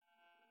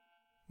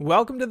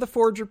Welcome to the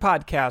Forager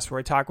Podcast, where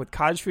I talk with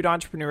cottage food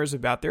entrepreneurs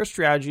about their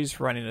strategies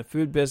for running a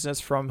food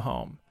business from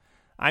home.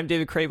 I'm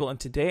David Crable, and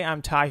today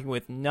I'm talking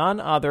with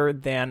none other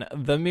than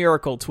the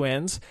Miracle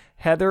Twins,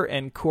 Heather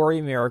and Corrie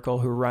Miracle,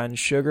 who run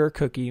Sugar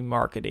Cookie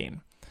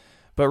Marketing.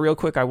 But real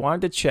quick, I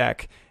wanted to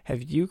check,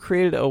 have you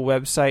created a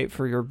website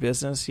for your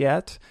business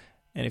yet?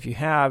 And if you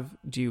have,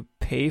 do you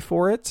pay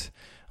for it?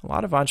 A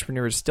lot of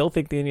entrepreneurs still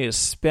think they need to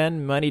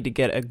spend money to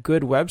get a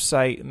good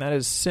website, and that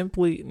is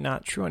simply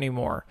not true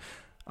anymore.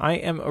 I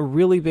am a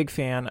really big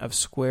fan of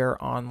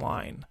Square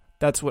Online.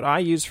 That's what I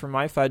use for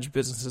my Fudge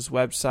Business's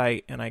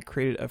website, and I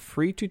created a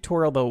free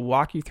tutorial that will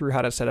walk you through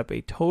how to set up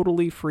a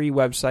totally free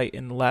website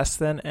in less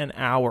than an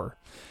hour.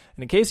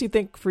 And in case you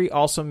think free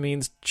also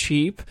means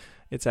cheap,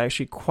 it's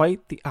actually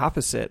quite the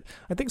opposite.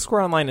 I think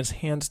Square Online is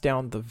hands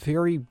down the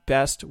very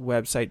best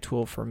website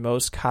tool for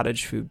most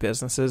cottage food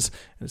businesses,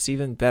 and it's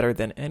even better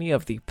than any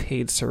of the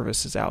paid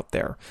services out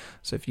there.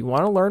 So if you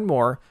want to learn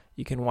more,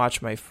 you can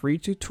watch my free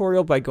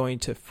tutorial by going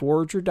to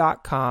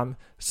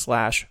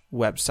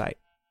forager.com/website.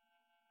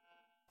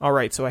 All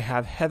right, so I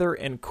have Heather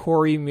and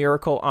Corrie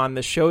Miracle on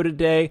the show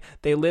today.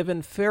 They live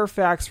in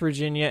Fairfax,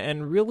 Virginia,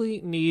 and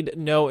really need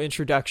no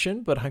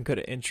introduction, but I'm going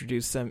to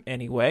introduce them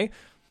anyway.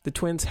 The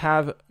twins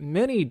have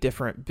many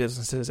different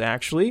businesses,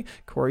 actually.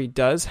 Corrie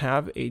does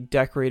have a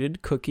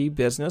decorated cookie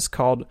business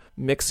called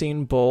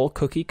Mixing Bowl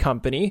Cookie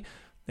Company.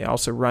 They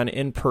also run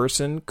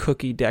in-person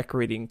cookie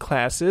decorating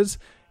classes,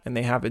 and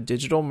they have a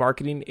digital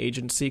marketing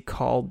agency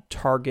called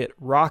Target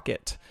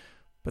Rocket.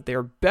 But they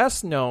are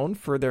best known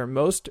for their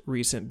most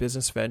recent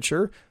business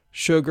venture,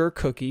 Sugar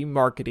Cookie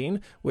Marketing,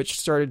 which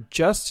started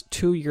just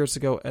 2 years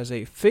ago as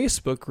a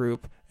Facebook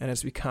group and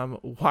has become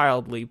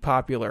wildly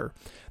popular.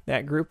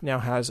 That group now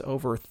has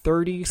over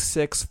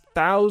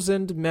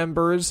 36,000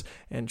 members,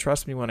 and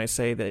trust me when I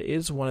say that it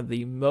is one of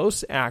the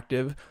most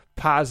active,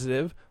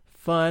 positive,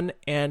 fun,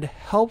 and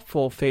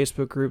helpful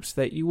Facebook groups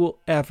that you will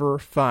ever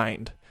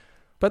find.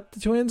 But the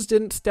twins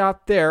didn't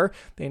stop there.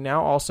 They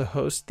now also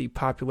host the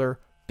popular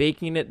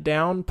Baking It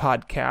Down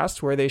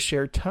podcast, where they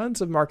share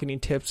tons of marketing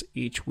tips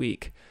each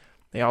week.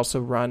 They also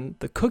run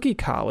the Cookie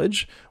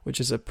College, which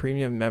is a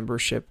premium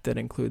membership that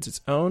includes its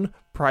own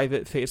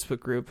private Facebook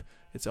group,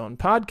 its own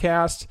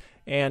podcast,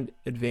 and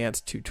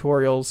advanced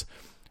tutorials.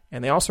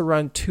 And they also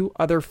run 2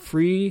 other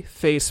free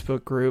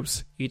Facebook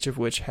groups, each of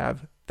which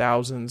have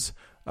thousands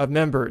of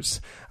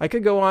members. I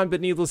could go on, but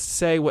needless to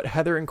say, what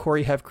Heather and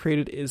Corrie have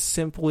created is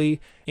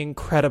simply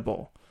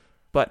incredible.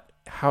 But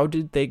how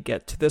did they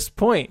get to this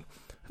point?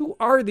 Who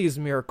are these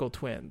Miracle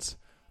Twins?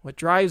 What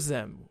drives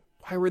them?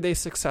 Why were they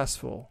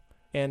successful?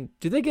 And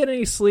do they get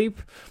any sleep?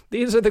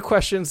 These are the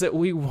questions that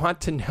we want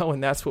to know,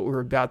 and that's what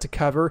we're about to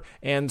cover,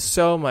 and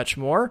so much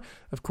more.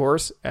 Of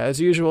course, as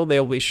usual, they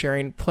will be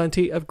sharing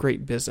plenty of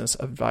great business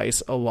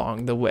advice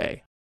along the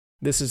way.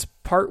 This is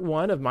part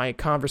 1 of my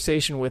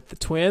conversation with the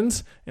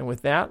twins, and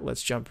with that,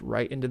 let's jump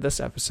right into this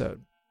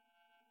episode.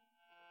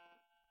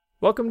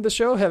 Welcome to the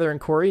show, Heather and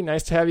Corrie.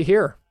 Nice to have you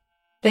here.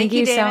 Thank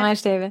you so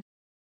much, David.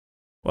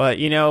 Well,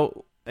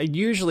 I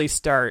usually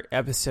start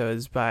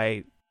episodes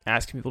by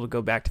asking people to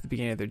go back to the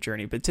beginning of their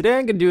journey, but today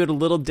I'm going to do it a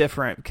little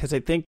different because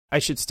I think I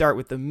should start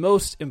with the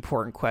most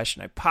important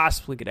question I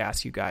possibly could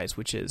ask you guys,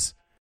 which is,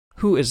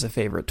 who is the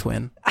favorite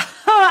twin?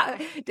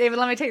 David,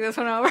 let me take this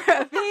one over.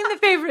 Being the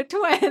favorite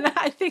twin,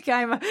 I think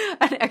I'm an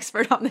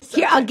expert on this.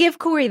 Here, I'll give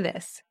Corrie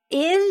this.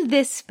 In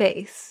this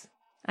space,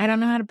 I don't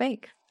know how to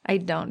bake. I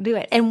don't do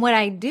it. And what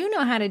I do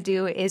know how to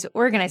do is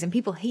organize, and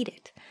people hate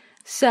it.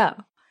 So,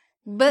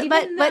 but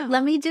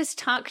let me just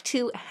talk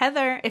to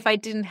Heather. If I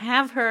didn't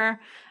have her,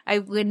 I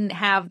wouldn't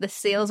have the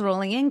sales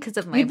rolling in because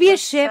of my You'd be website. A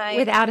ship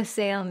without a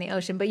sail in the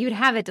ocean, but you'd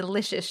have a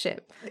delicious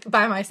ship.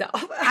 By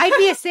myself. I'd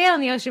be a sail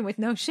in the ocean with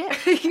no ship.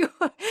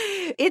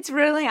 It's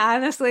really,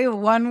 honestly,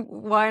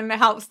 one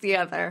helps the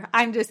other.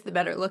 I'm just the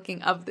better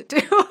looking of the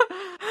two. All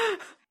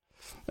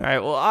right.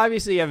 Well,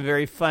 obviously you have a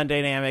very fun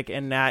dynamic,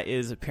 and that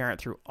is apparent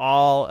through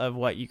all of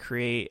what you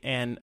create.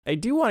 And I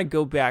do want to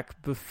go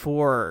back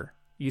before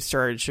you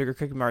started Sugar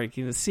Cookie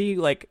Marketing to see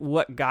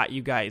what got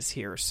you guys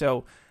here.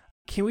 So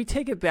can we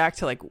take it back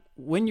to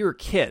when you were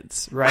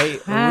kids, right?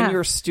 Or when you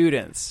were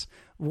students?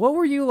 What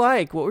were you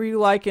like? What were you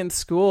like in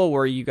school?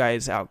 Were you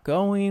guys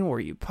outgoing? Were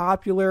you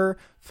popular?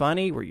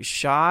 Funny? Were you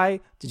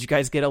shy? Did you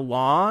guys get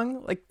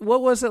along?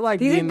 What was it like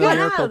being the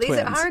Miracle Twins?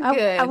 These are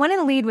good. I want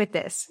to lead with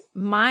this.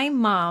 My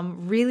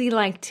mom really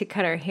liked to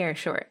cut her hair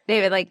short.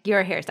 David,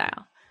 your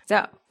hairstyle.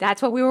 So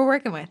that's what we were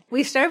working with.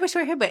 We started with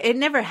short hair, but it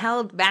never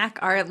held back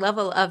our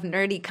level of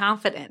nerdy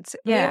confidence.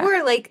 Yeah. We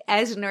were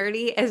as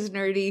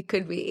nerdy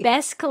could be.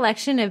 Best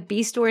collection of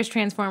B-Stores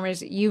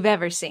Transformers you've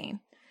ever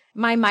seen.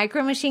 My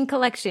Micro Machine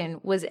collection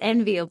was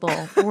enviable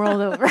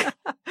world over.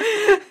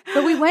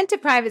 But we went to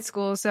private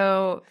school,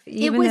 so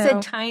it was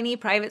a tiny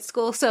private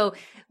school. So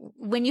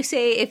when you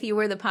say if you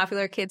were the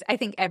popular kids, I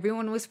think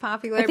everyone was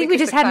popular. I think we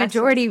just had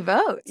majority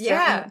votes.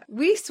 Yeah. So.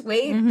 We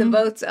swayed the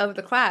votes of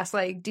the class.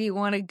 Like, do you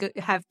want to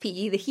have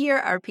PE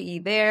here or PE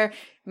there?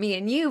 Me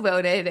and you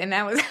voted, and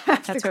that was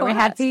that's where we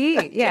had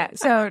PE. Yeah.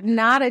 So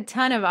not a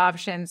ton of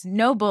options,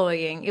 no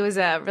bullying. It was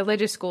a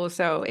religious school,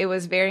 so it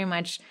was very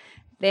much,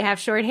 they have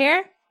short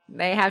hair,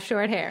 they have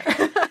short hair.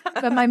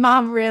 But my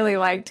mom really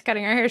liked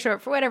cutting her hair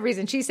short for whatever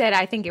reason. She said,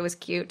 I think it was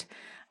cute.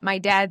 My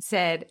dad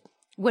said,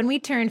 when we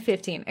turned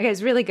 15, I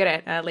was really good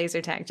at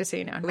laser tag, just so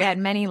you know. We had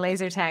many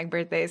laser tag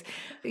birthdays.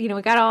 We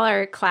got all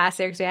our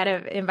classics. We had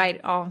to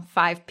invite all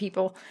 5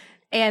 people.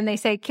 And they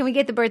say, can we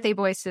get the birthday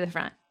boys to the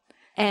front?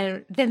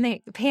 And then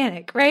they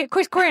panic, right? Of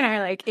course, Corrie and I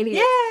are like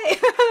idiots.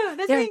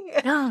 Yay!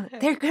 No,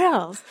 they're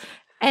girls.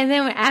 And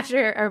then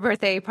after our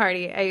birthday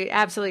party, I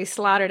absolutely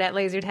slaughtered at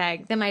laser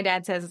tag. Then my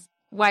dad says,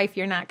 wife,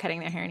 you're not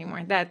cutting their hair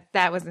anymore.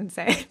 That was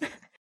insane.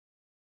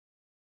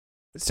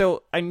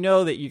 So I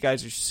know that you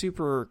guys are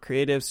super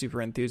creative,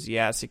 super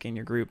enthusiastic in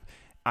your group.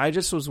 I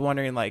just was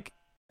wondering, like,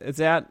 is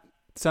that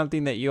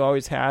something that you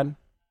always had?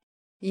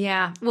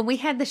 Yeah. When we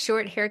had the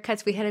short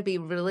haircuts, we had to be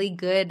really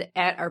good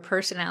at our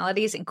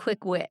personalities and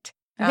quick wit.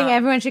 I think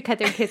everyone should cut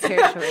their kids' hair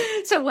short.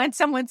 So when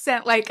someone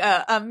sent like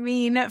a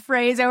mean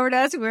phrase over to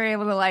us, we were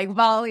able to like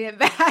volley it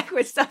back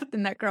with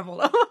something that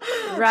crumbled.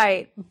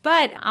 Right.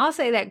 But I'll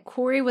say that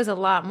Corrie was a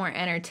lot more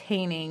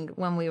entertaining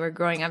when we were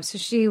growing up. So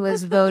she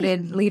was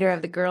voted leader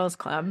of the girls'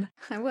 club.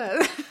 I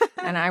was.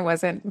 And I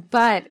wasn't.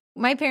 But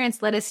my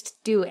parents let us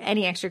do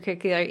any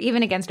extracurricular,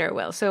 even against our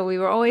will. So we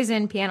were always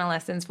in piano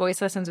lessons.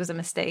 Voice lessons was a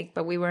mistake,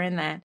 but we were in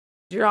that.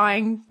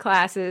 Drawing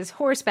classes,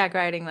 horseback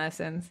riding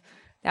lessons.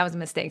 That was a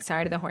mistake.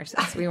 Sorry to the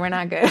horses. We were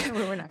not good.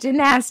 We were not.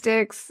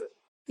 Gymnastics.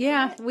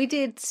 Yeah, we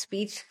did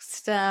speech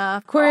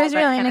stuff. Corrie was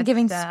really into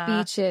giving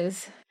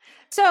speeches.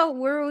 So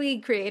were we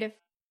creative?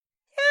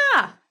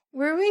 Yeah.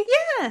 Were we?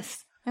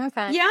 Yes.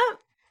 Okay. Yeah.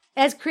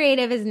 As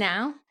creative as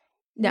now?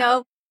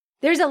 No.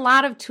 There's a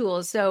lot of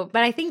tools. But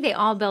I think they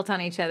all built on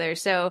each other.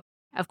 So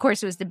of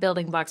course it was the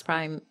building blocks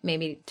probably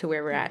maybe to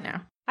where we're at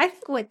now. I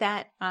think what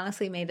that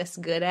honestly made us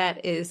good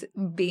at is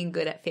being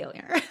good at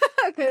failure.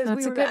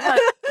 That's a good one.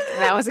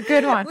 That was a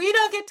good one. We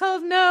don't get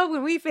told no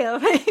when we fail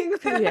things.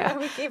 Yeah.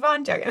 We keep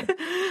on chugging.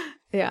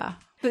 Yeah.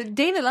 But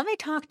David, let me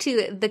talk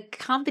to the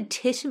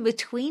competition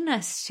between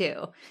us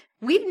two.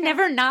 We've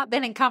never not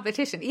been in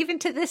competition. Even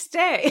to this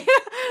day,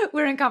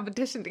 we're in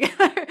competition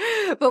together.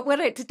 But what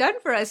it's done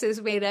for us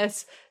is made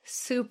us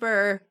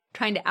super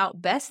trying to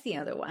outbest the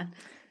other one.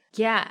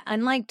 Yeah,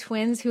 unlike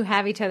twins who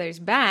have each other's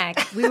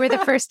back, we were the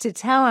first to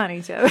tell on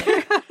each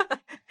other.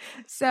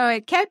 So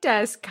it kept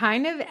us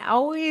kind of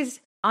always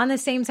on the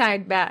same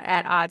side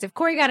at odds. If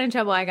Corrie got in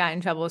trouble, I got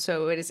in trouble.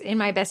 So it is in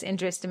my best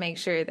interest to make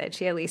sure that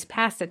she at least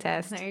passed the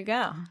test. There you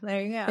go.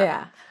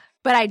 Yeah.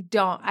 But I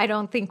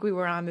don't think we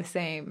were on the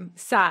same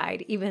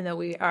side, even though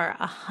we are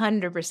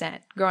 100%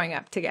 growing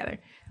up together.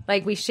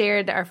 Like we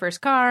shared our first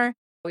car,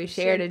 we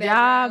shared a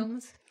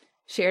job,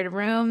 shared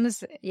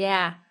rooms.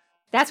 Yeah.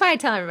 That's why I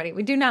tell everybody,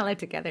 we do not live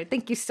together.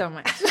 Thank you so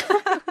much.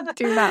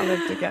 Do not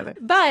live together.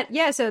 But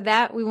yeah, so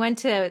that we went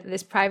to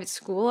this private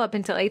school up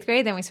until 8th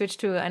grade. Then we switched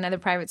to another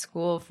private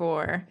school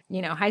for,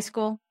 high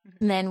school.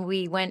 And then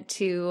we went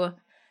to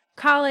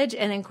college.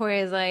 And then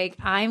Corrie was like,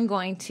 I'm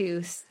going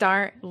to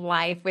start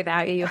life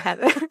without you,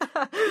 Heather.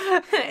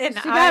 And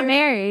she got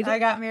married. I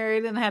got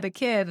married and had a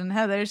kid. And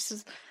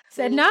Heather's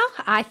said, no,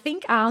 I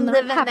think I'll not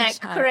living have that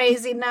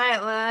crazy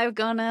nightlife,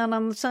 going out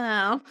on the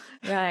town.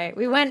 Right.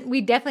 We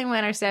definitely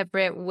went our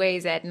separate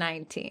ways at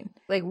 19.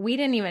 Like we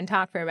didn't even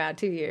talk for about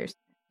 2 years,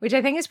 which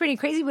I think is pretty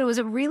crazy, but it was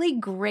a really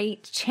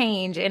great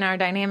change in our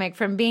dynamic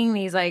from being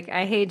these like,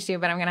 I hate you,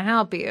 but I'm going to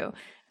help you,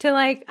 to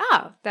like,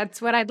 oh, that's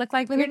what I'd look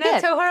like with You're a kid.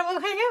 not so horrible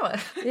to hang out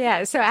with.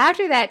 Yeah. So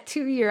after that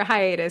 2-year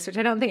hiatus, which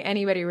I don't think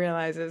anybody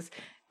realizes,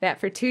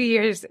 that for 2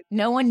 years,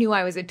 no one knew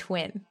I was a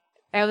twin.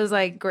 I was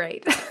like,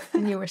 great.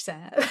 And you were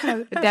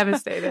sad.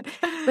 Devastated.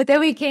 But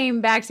then we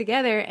came back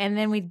together and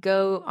then we'd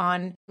go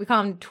on, we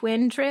call them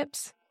twin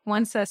trips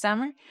once a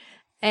summer.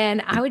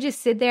 And I would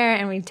just sit there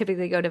and we'd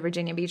typically go to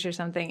Virginia Beach or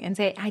something and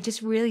say, I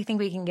just really think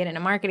we can get into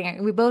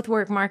marketing. We both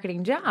work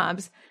marketing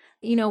jobs.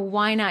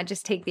 Why not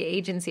just take the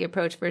agency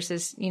approach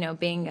versus,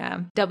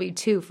 being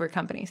W-2 for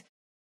companies?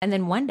 And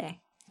then one day,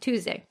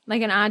 Tuesday,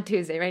 like an odd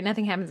Tuesday, right?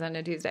 Nothing happens on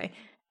a Tuesday.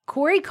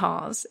 Corrie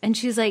calls and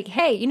she's like,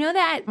 hey, you know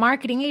that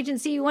marketing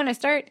agency you want to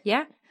start?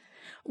 Yeah.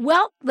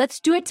 Well, let's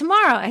do it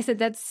tomorrow. I said,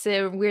 that's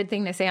a weird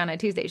thing to say on a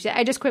Tuesday. She said,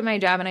 I just quit my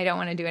job and I don't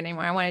want to do it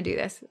anymore. I want to do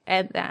this.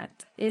 And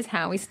that is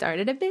how we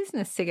started a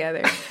business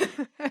together.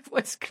 It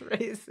was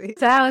crazy.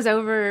 So that was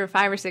over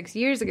 5 or 6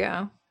 years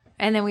ago.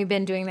 And then we've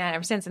been doing that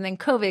ever since. And then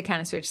COVID kind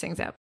of switched things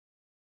up.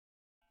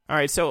 All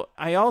right. So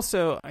I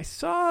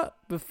saw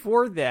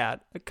before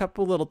that a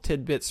couple little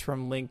tidbits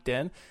from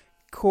LinkedIn.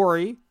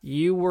 Corrie,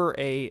 you were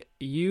a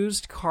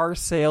used car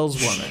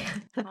saleswoman.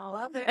 I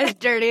love it. As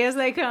dirty as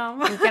they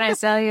come. Can I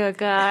sell you a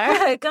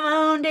car? Come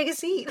on, take a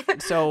seat.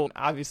 So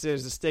obviously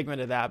there's a stigma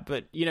to that,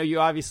 but you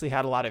obviously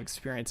had a lot of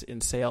experience in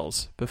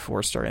sales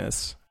before starting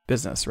this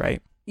business,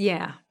 right?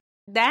 Yeah.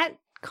 That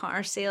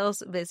car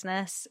sales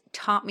business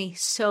taught me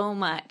so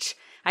much.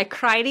 I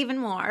cried even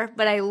more,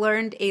 but I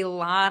learned a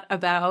lot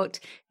about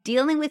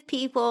dealing with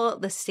people,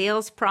 the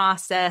sales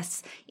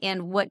process,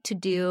 and what to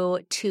do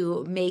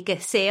to make a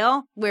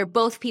sale where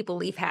both people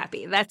leave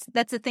happy. That's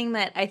the thing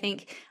that I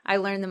think I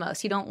learned the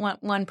most. You don't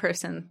want one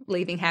person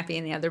leaving happy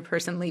and the other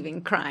person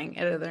leaving crying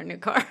out of their new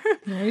car.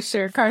 Are you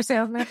sure, car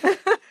salesman?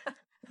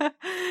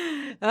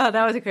 Oh,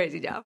 that was a crazy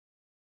job.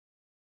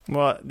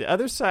 Well, the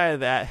other side of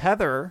that,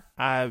 Heather,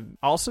 I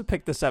also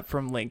picked this up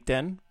from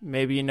LinkedIn.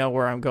 Maybe you know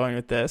where I'm going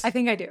with this. I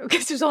think I do,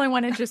 because there's only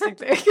one interesting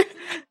thing.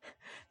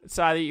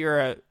 Saw that you're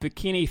a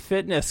bikini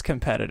fitness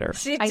competitor.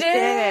 She I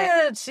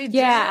did. She did.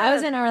 Yeah, I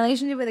was in a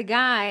relationship with a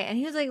guy, and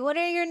he was like, what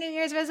are your New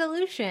Year's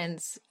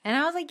resolutions? And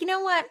I was like, you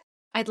know what?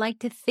 I'd like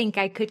to think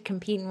I could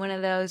compete in one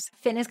of those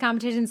fitness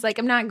competitions. Like,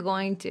 I'm not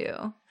going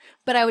to,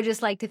 but I would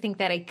just like to think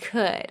that I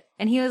could.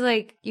 And he was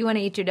like, you want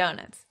to eat your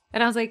donuts?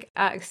 And I was like,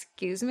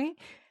 excuse me?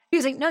 He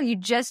was like, no,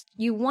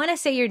 you want to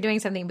say you're doing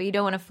something, but you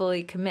don't want to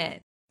fully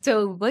commit.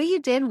 So what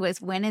you did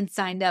was went and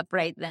signed up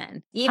right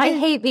then. I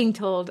hate being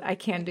told I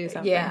can't do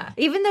something. Yeah.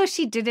 Even though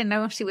she didn't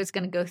know she was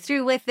going to go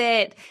through with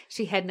it.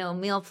 She had no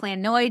meal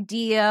plan, no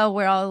idea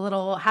where all the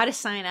little, how to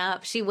sign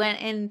up. She went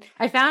and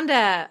I found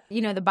the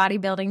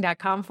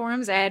bodybuilding.com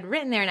forums. I had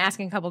written there and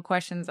asking a couple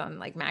questions on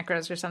like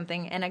macros or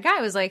something. And a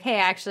guy was like, hey,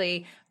 I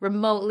actually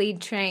remotely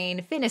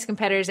train fitness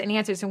competitors, and he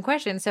answered some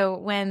questions. So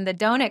when the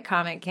donut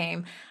comment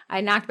came,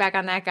 I knocked back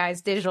on that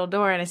guy's digital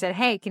door and I said,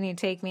 hey, can you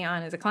take me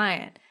on as a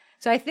client?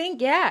 So I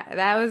think, yeah,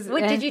 that was...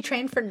 What, did you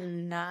train for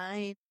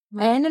 9?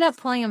 I ended up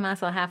pulling a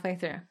muscle halfway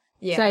through.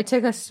 Yeah. So I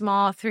took a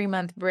small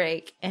 3-month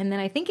break. And then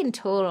I think in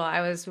total,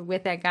 I was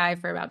with that guy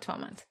for about 12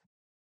 months.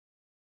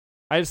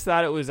 I just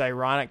thought it was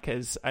ironic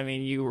because, I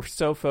mean, you were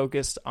so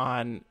focused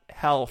on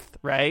health,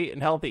 right?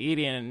 And healthy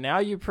eating. And now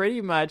you pretty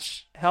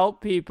much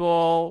help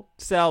people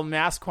sell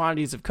mass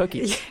quantities of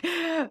cookies.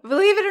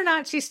 Believe it or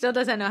not, she still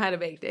doesn't know how to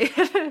bake, Dave.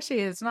 She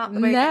is not the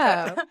baker.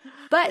 No.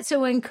 But so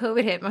when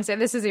COVID hit, I said,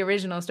 this is the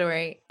original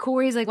story.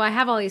 Corey's like, well, I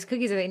have all these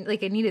cookies. I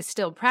need to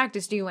still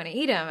practice. Do you want to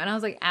eat them? And I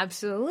was like,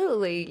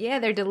 absolutely. Yeah,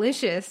 they're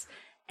delicious.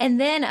 And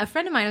then a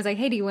friend of mine was like,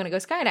 hey, do you want to go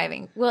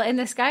skydiving? Well, in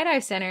the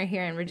skydive center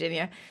here in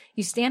Virginia,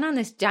 you stand on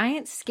this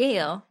giant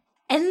scale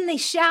and then they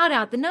shout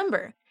out the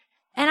number.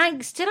 And I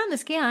stood on the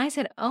scale and I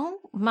said, oh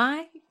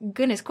my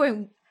goodness,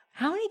 Corey,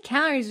 how many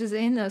calories was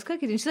in those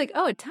cookies? And she's like,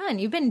 oh, a ton.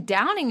 You've been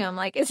downing them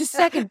like it's a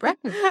second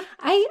breakfast.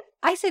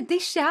 I said, they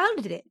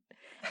shouted it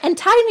and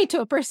tied me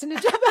to a person to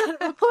jump out of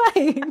the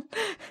plane.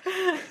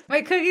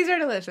 My cookies are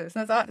delicious.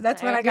 That's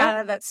what I got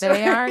out of that story.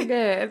 They are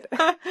good.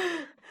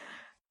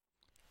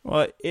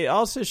 Well, it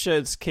also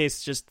shows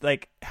case just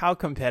like how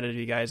competitive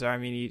you guys are. I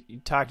mean, you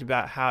talked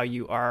about how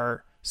you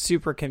are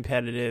super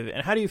competitive,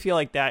 and how do you feel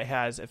like that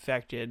has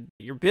affected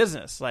your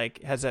business?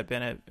 Like, has that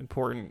been an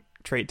important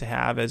trait to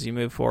have as you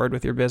move forward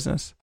with your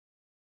business?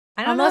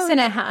 Almost in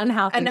an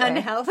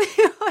unhealthy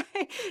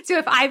way. So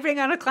if I bring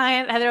on a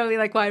client, Heather will be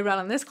like, well, I brought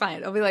on this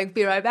client. I'll be like,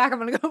 be right back. I'm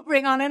going to go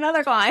bring on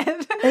another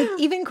client. Like,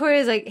 even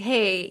Corey's like,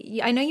 hey,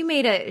 I know you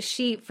made a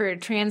sheet for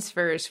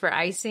transfers for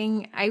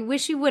icing. I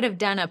wish you would have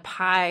done a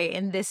pie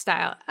in this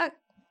style.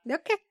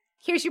 Okay,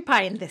 here's your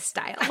pie in this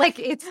style. Like,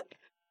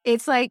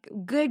 it's like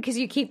good because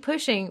you keep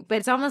pushing, but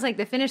it's almost like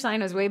the finish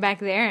line was way back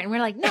there. And we're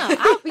like, no,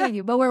 I'll beat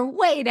you, but we're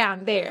way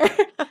down there.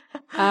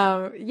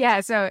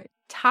 Yeah, so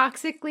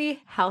toxically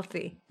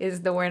healthy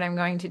is the word I'm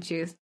going to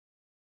choose.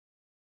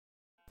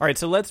 All right,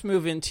 so let's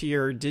move into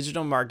your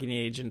digital marketing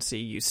agency.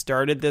 You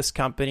started this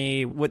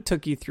company. What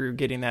took you through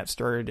getting that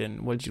started,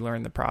 and what did you learn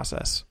in the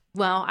process?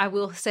 Well, I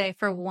will say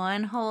for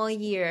 1 whole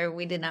year,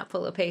 we did not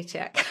pull a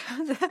paycheck.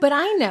 But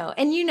I know,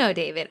 and you know,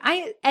 David,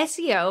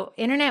 SEO,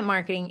 internet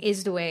marketing,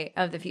 is the way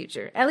of the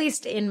future. At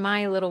least in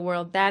my little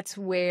world, that's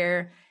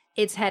where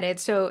it's headed.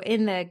 So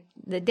in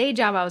the day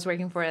job I was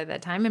working for at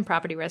that time in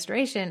property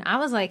restoration, I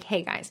was like,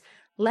 hey guys,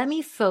 let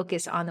me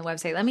focus on the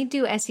website. Let me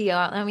do SEO.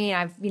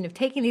 I've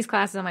taken these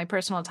classes on my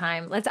personal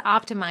time. Let's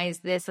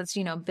optimize this. Let's,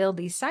 build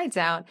these sites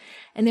out.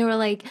 And they were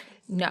like,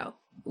 no,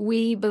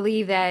 we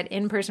believe that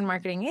in-person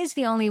marketing is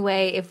the only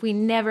way. If we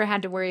never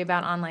had to worry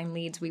about online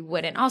leads, we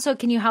wouldn't. Also,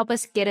 can you help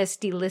us get us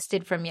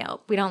delisted from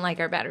Yelp? We don't like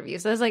our bad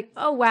reviews. So I was like,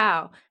 oh,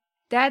 wow,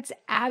 that's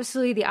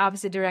absolutely the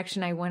opposite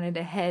direction I wanted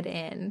to head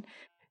in.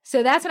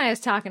 So that's when I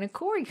was talking to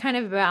Corrie kind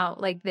of about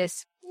like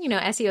this,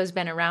 SEO has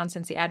been around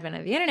since the advent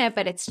of the internet,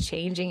 but it's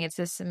changing. It's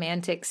this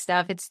semantic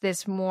stuff. It's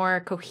this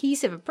more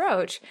cohesive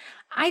approach.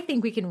 I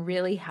think we can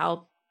really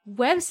help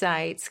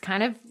websites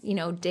kind of,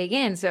 dig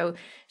in. So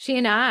she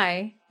and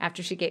I,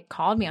 after she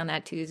called me on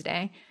that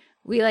Tuesday,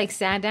 we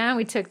sat down,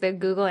 we took the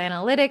Google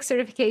Analytics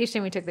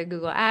certification, we took the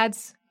Google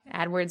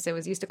AdWords, it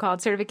was used to call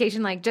it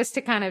certification, just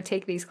to kind of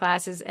take these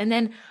classes. And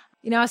then,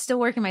 I was still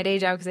working my day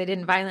job because I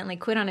didn't violently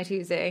quit on a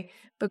Tuesday.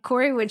 But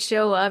Corrie would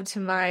show up to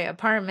my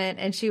apartment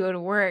and she would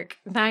work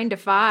 9 to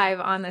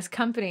 5 on this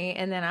company.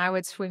 And then I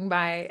would swing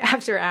by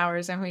after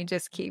hours and we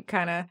just keep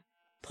kind of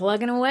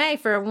plugging away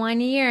for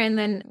 1 year. And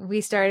then we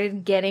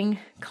started getting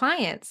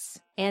clients.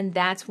 And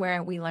that's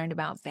where we learned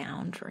about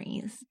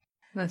boundaries.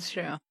 That's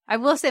true. I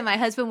will say my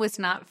husband was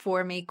not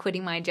for me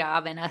quitting my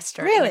job and us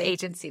starting an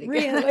agency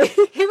together. Really?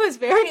 He was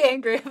very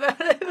angry about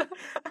it.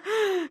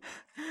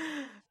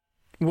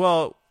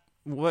 Well,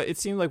 what it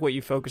seemed like what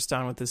you focused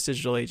on with this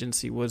digital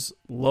agency was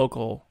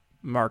local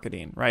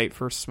marketing, right,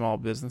 for small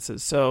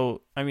businesses.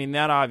 So, I mean,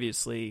 that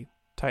obviously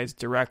ties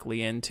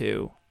directly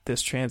into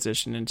this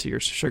transition into your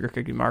sugar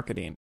cookie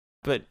marketing.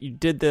 But you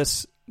did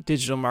this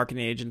digital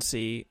marketing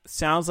agency.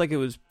 Sounds like it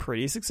was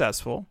pretty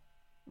successful,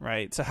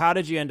 right? So how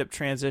did you end up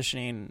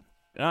transitioning?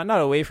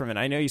 Not away from it.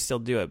 I know you still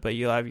do it, but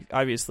you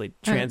obviously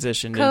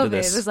transitioned COVID into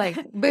this. COVID was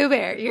like, Boo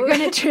Bear, you're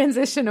going to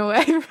transition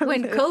away from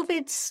When this.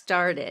 COVID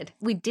started,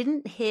 we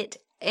didn't hit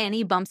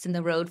any bumps in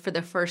the road for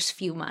the first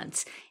few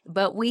months.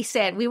 But we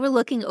said, we were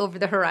looking over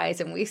the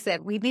horizon. We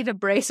said, we need to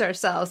brace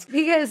ourselves.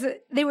 Because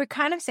they were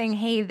kind of saying,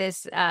 hey,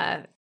 this,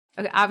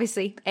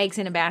 obviously, eggs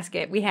in a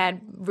basket. We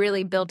had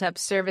really built up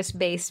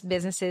service-based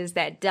businesses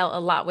that dealt a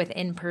lot with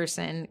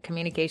in-person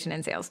communication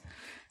and sales.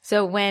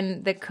 So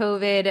when the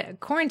COVID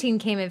quarantine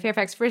came in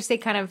Fairfax, first they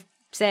kind of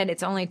said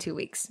it's only 2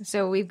 weeks.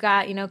 So we've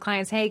got,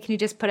 clients, hey, can you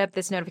just put up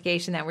this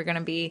notification that we're going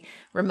to be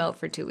remote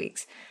for 2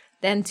 weeks?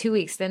 Then 2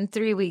 weeks, then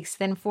 3 weeks,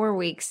 then 4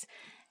 weeks.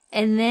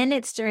 And then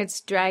it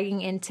starts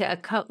dragging into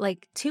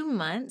 2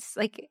 months.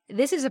 Like,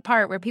 this is a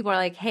part where people are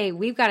like, hey,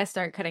 we've got to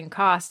start cutting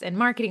costs, and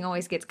marketing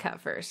always gets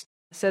cut first.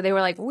 So they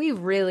were like, we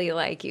really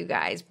like you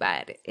guys,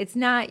 but it's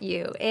not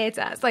you, it's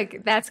us.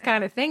 Like, that's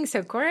kind of thing.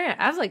 So Corrie,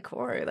 I was like,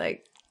 Corrie,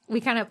 like, we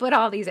kind of put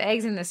all these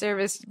eggs in the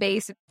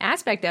service-based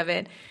aspect of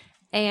it.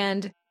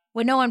 And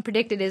what no one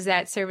predicted is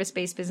that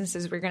service-based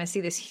businesses were going to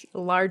see this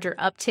larger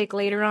uptick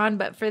later on.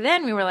 But for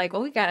then, we were like,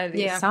 well, we got to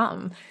do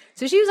something.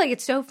 So she was like,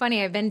 it's so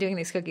funny. I've been doing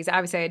these cookies.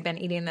 Obviously, I had been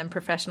eating them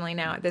professionally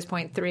now at this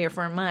point, 3 or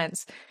 4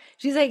 months.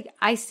 She's like,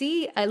 I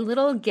see a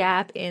little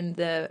gap in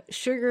the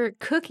sugar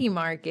cookie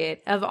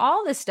market of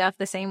all the stuff,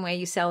 the same way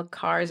you sell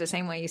cars, the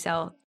same way you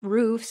sell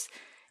roofs,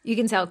 you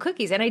can sell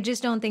cookies. And I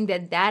just don't think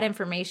that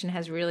information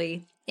has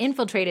really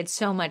infiltrated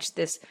so much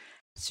this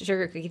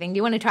sugar cookie thing. Do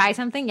you want to try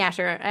something? Yeah,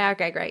 sure.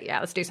 Okay, great. Yeah,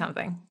 let's do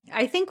something.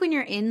 I think when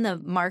you're in the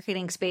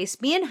marketing space,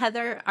 me and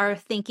Heather are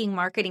thinking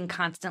marketing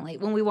constantly.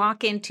 When we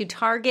walk into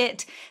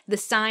Target, the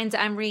signs,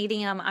 I'm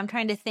reading them. I'm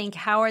trying to think,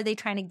 how are they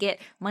trying to get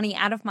money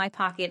out of my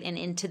pocket and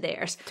into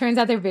theirs? Turns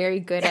out they're very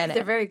good at it.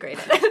 They're very great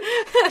at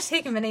it. I've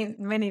taken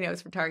many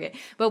notes for Target.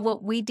 But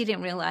what we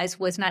didn't realize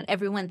was not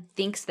everyone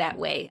thinks that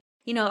way.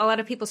 A lot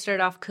of people start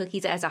off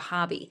cookies as a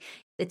hobby.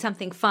 It's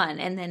something fun.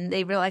 And then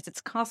they realize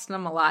it's costing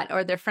them a lot,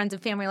 or their friends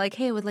and family are like,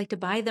 hey, I would like to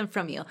buy them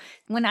from you.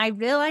 When I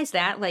realized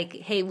that, like,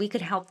 hey, we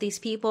could help these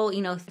people,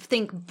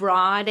 think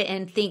broad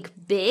and think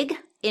big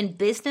in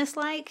business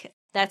like,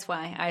 that's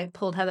why I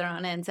pulled Heather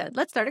on and said,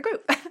 let's start a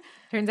group.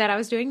 Turns out I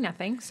was doing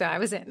nothing, so I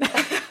was in.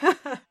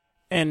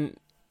 And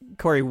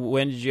Corrie,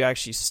 when did you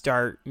actually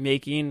start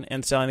making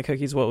and selling the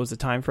cookies? What was the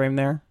time frame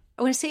there?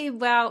 I want to say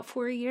about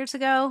 4 years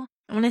ago.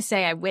 I want to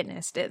say I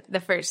witnessed it the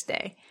first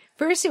day.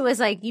 First, it was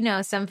like,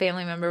 some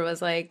family member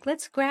was like,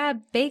 let's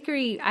grab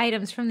bakery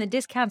items from the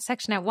discount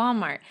section at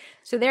Walmart.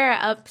 So they're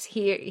up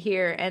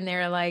here and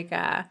they're like,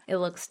 it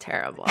looks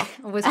terrible.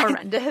 It was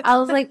horrendous. I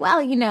was like, well,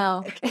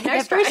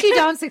 at first you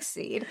don't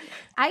succeed.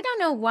 I don't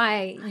know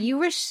why you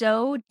were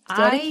so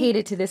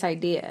dedicated to this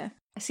idea.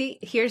 See,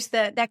 here's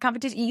that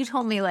competition. You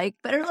told me, like,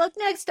 better look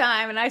next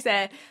time. And I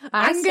said,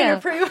 I'm going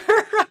to prove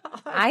her wrong.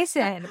 I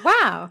said,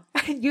 wow,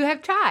 you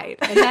have tried.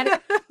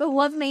 But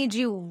what made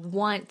you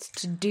want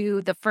to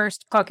do the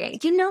first cookie?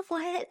 You know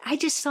what? I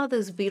just saw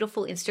those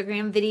beautiful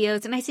Instagram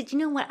videos. And I said, you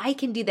know what? I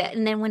can do that.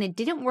 And then when it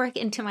didn't work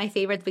into my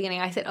favor at the beginning,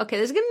 I said, okay,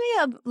 this is going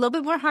to be a little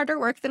bit more harder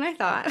work than I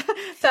thought.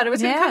 Thought it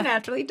was going to come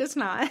naturally. Does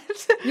not.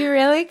 You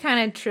really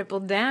kind of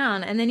tripled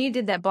down. And then you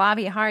did that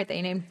blobby heart that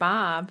you named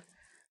Bob.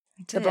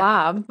 The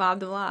blob. Bob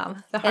the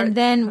blob. The heart. And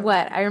then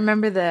what? I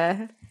remember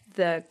the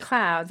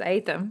clouds. I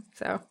ate them.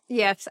 So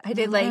yes, I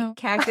did like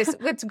cactus.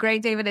 What's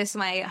great, David, is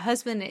my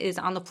husband is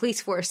on the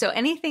police force. So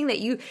anything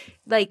that you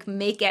like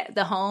make at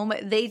the home,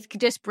 they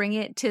just bring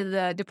it to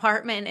the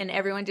department and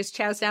everyone just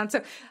chows down.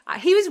 So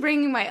he was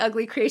bringing my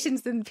ugly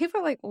creations and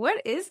people are like,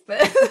 what is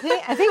this?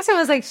 I think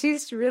someone's like,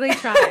 she's really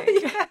trying.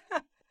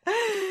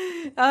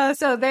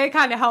 So they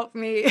kind of helped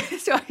me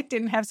so I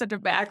didn't have such a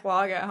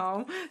backlog at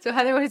home. So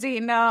Heather was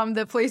eating them.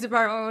 The police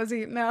department was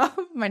eating them.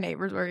 My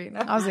neighbors were eating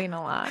them. I was eating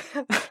a lot.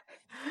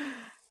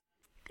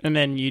 And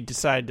then you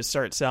decided to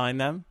start selling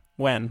them?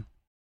 When?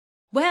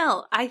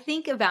 Well, I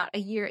think about a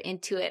year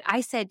into it,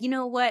 I said, you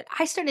know what?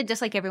 I started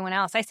just like everyone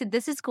else. I said,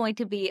 this is going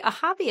to be a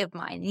hobby of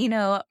mine.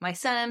 My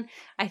son,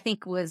 I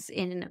think, was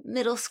in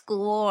middle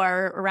school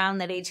or around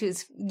that age. He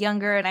was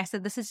younger. And I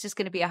said, this is just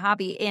going to be a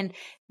hobby. And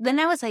then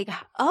I was like,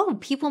 oh,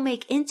 people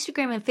make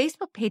Instagram and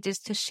Facebook pages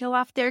to show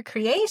off their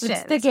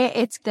creations.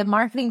 It's the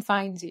marketing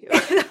finds you.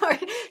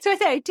 So I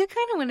said, I do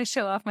kind of want to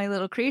show off my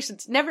little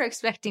creations, never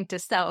expecting to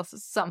sell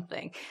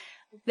something.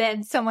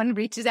 then someone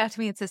reaches out to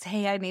me and says,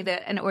 hey, I need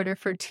an order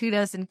for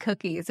 24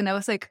 cookies. And I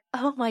was like,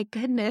 oh my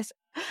goodness,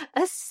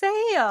 a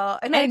sale.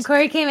 And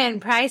Corrie came in,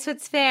 price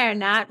what's fair,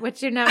 not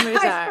what your numbers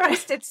are. I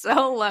priced it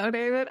so low,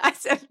 David. I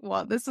said,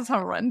 well, this is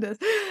horrendous.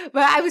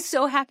 But I was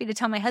so happy to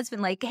tell my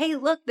husband, like, hey,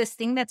 look, this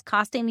thing that's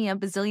costing me $1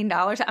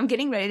 bazillion, I'm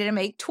getting ready to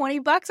make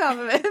 $20 off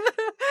of it.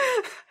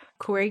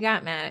 Corrie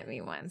got mad at me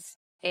once.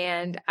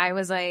 And I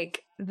was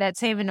like, that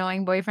same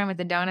annoying boyfriend with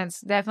the donuts,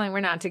 definitely,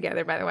 we're not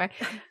together, by the way.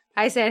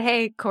 I said,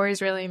 hey,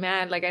 Corey's really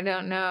mad. Like, I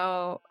don't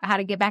know how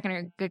to get back in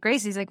her good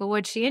graces. He's like, well,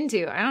 what's she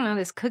into? I don't know,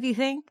 this cookie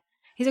thing.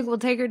 He's like, we'll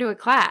take her to a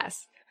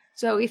class.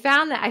 So I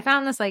found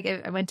this, like,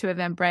 I went to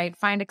Eventbrite,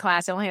 find a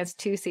class. It only has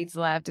 2 seats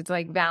left. It's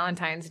like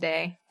Valentine's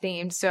Day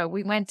themed. So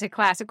we went to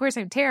class. Of course,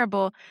 I'm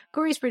terrible.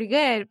 Corey's pretty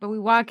good. But we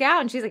walk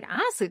out and she's like, I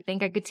honestly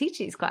think I could teach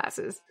these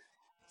classes.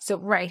 So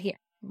right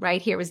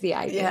here was the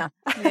idea.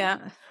 Yeah.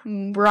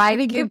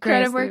 Right. Give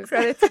credit where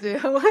credit's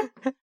due.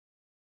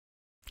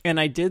 And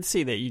I did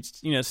see that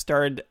you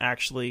started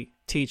actually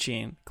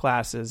teaching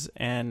classes,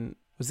 and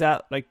was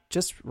that like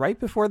just right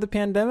before the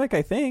pandemic,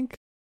 I think?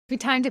 We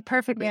timed it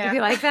perfectly. Yeah. Did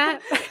you like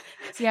that?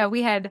 Yeah,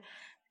 we had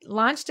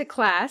launched a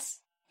class.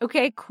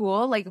 Okay,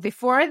 cool. Like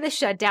before the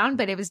shutdown,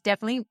 but it was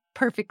definitely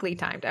perfectly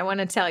timed. I want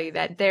to tell you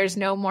that there's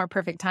no more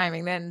perfect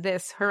timing than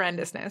this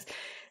horrendousness.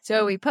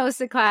 So we post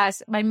the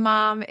class. My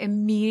mom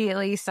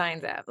immediately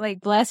signs up. Like,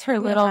 bless her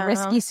little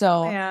risky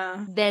soul.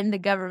 Yeah. Then the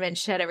government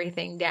shut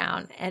everything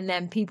down. And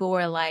then people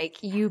were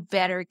like, you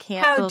better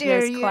cancel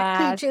this class.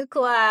 How dare you teach a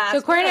class?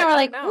 So Corrie and I were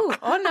like, ooh,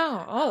 oh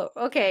no.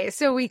 Oh, okay.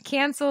 So we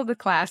canceled the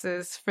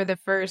classes for the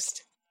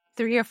first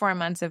 3 or 4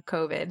 months of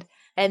COVID.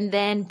 And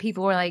then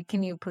people were like,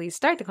 can you please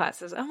start the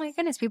classes? Oh my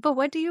goodness, people,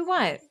 what do you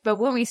want? But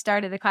when we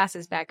started the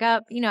classes back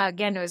up,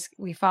 again,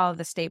 we followed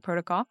the state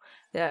protocol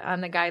on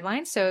the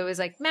guidelines. So it was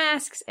like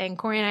masks, and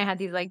Corrie and I had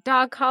these like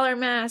dog collar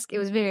masks. It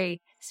was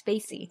very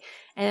spacey,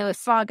 and it would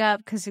fog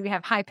up because we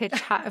have high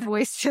pitched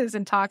voices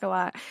and talk a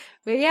lot.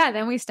 But yeah,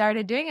 then we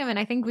started doing them. And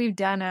I think we've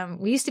done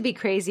we used to be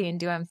crazy and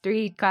do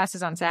 3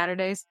 classes on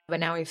Saturdays,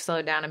 but now we've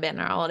slowed down a bit in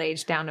our old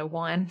age down to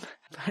 1,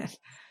 but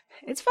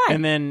it's fun.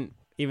 And then,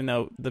 even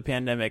though the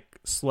pandemic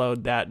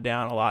slowed that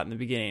down a lot in the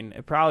beginning,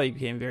 it probably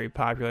became very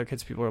popular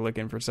because people are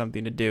looking for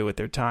something to do with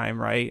their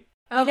time, right?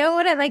 You know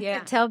what I like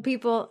to tell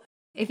people?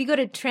 If you go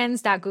to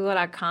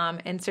trends.google.com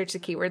and search the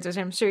keywords, which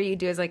I'm sure you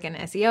do as like an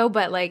SEO,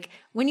 but like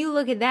when you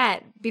look at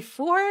that,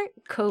 before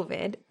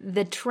COVID,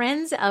 the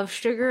trends of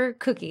sugar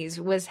cookies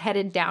was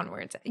headed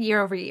downwards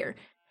year over year.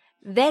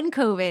 Then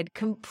COVID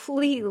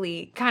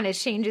completely kind of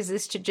changes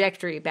this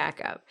trajectory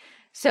back up.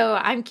 So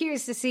I'm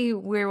curious to see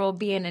where we'll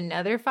be in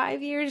another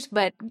 5 years.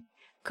 But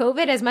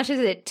COVID, as much as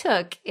it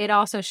took, it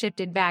also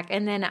shifted back.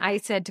 And then I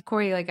said to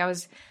Corrie, like, I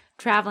was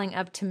traveling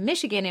up to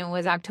Michigan, and it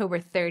was October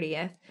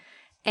 30th.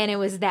 And it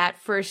was that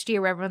first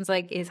year where everyone's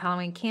like, is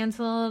Halloween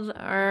canceled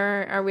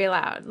or are we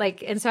allowed?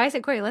 Like, and so I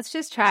said, Corrie, let's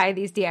just try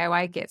these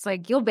DIY kits.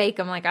 Like, you'll bake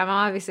them. Like, I'm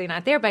obviously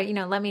not there, but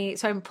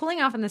so I'm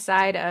pulling off on the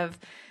side of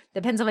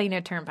the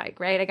Pennsylvania Turnpike,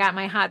 right? I got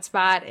my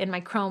hotspot in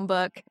my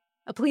Chromebook.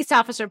 A police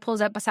officer pulls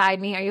up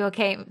beside me. Are you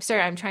okay? Sir,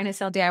 I'm trying to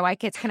sell DIY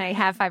kits. Can I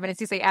have 5 minutes?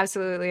 He's like,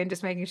 absolutely. And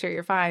just making sure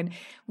you're fine.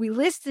 We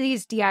list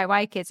these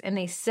DIY kits and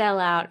they sell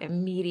out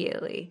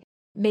immediately.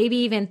 Maybe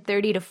even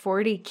 30 to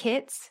 40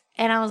 kits.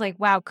 And I was like,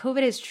 wow,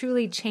 COVID has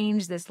truly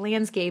changed this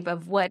landscape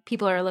of what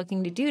people are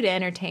looking to do to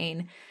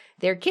entertain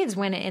their kids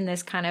when in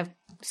this kind of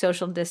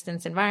social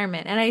distance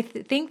environment. And I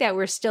think that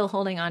we're still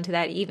holding on to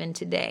that even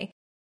today.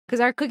 Because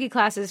our cookie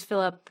classes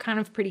fill up kind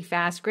of pretty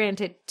fast.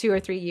 Granted, 2 or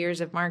 3 years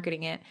of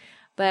marketing it.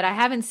 But I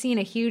haven't seen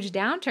a huge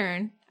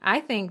downturn. I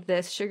think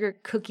the sugar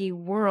cookie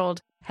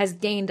world has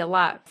gained a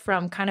lot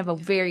from kind of a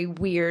very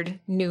weird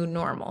new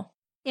normal.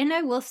 And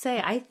I will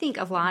say, I think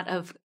a lot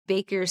of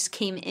bakers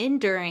came in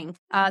during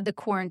the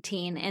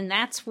quarantine. And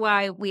that's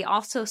why we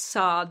also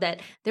saw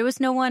that there was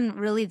no one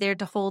really there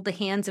to hold the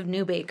hands of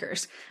new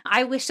bakers.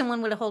 I wish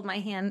someone would have held my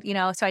hand,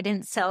 so I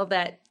didn't sell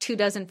that 2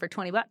 dozen for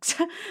 $20.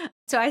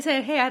 So I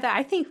said, hey,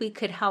 I think we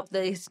could help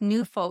these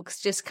new folks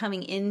just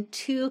coming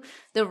into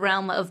the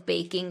realm of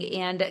baking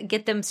and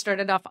get them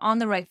started off on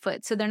the right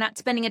foot. So they're not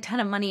spending a ton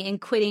of money and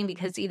quitting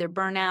because either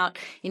burnout,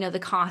 the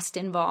cost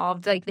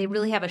involved, like they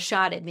really have a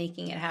shot at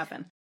making it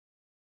happen.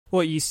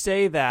 Well, you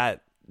say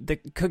that the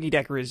cookie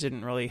decorators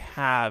didn't really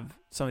have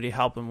somebody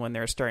help them when they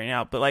were starting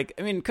out. But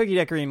cookie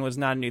decorating was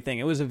not a new thing.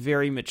 It was a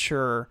very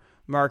mature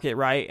market,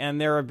 right? And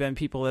there have been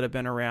people that have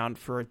been around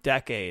for a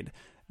decade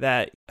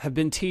that have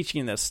been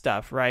teaching this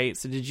stuff, right?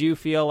 So did you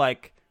feel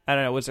like, I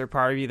don't know, was there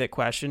part of you that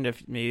questioned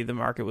if maybe the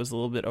market was a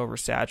little bit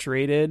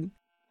oversaturated?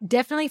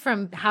 Definitely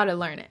from how to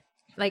learn it.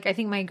 Like, I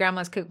think my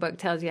grandma's cookbook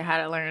tells you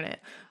how to learn it.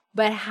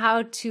 But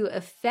how to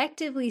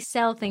effectively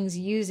sell things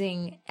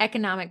using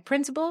economic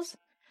principles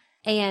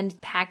and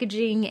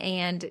packaging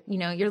and,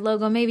 your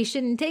logo maybe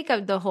shouldn't take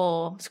up the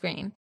whole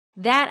screen.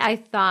 That I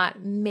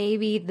thought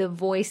maybe the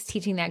voice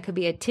teaching that could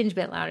be a tinge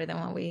bit louder than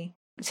what we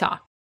saw.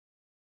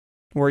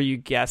 Were you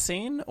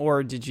guessing,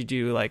 or did you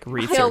do like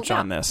research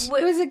on this?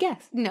 It was a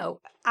guess. No,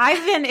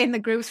 I've been in the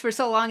groups for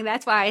so long.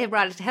 That's why I had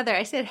brought it to Heather.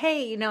 I said,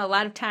 hey, a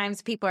lot of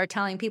times people are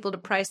telling people to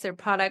price their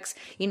products,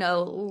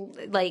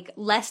 like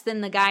less than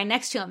the guy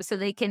next to them so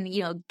they can,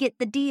 get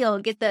the deal,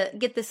 get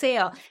the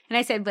sale. And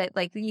I said, but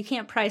like, you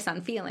can't price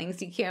on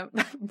feelings. You can't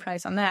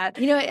price on that.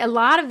 A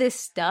lot of this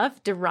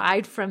stuff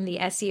derived from the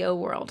SEO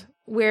world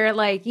where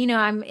like,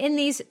 I'm in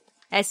these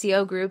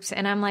SEO groups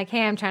and I'm like,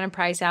 hey, I'm trying to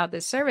price out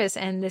this service.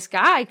 And this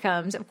guy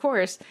comes, of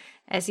course,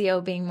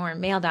 SEO being more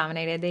male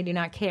dominated, they do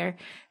not care.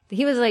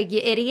 He was like, you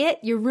idiot,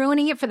 you're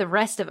ruining it for the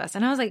rest of us.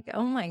 And I was like,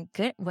 oh my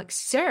good, like,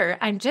 sir,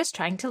 I'm just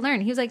trying to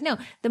learn. He was like, no,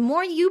 the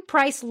more you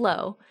price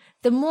low,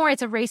 the more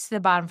it's a race to the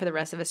bottom for the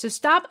rest of us. So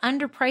stop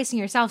underpricing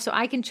yourself so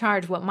I can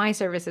charge what my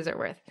services are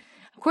worth.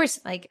 Of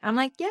course, like, I'm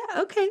like, yeah,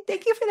 okay,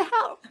 thank you for the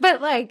help.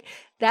 But like,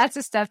 that's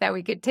the stuff that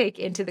we could take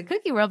into the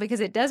cookie world because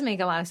it does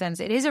make a lot of sense.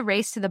 It is a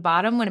race to the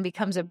bottom when it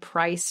becomes a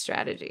price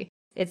strategy.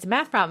 It's a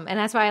math problem. And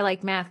that's why I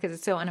like math because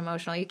it's so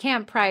unemotional. You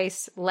can't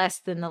price less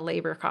than the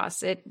labor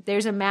costs.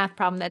 There's a math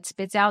problem that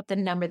spits out the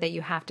number that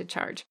you have to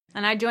charge.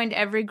 And I joined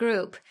every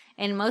group.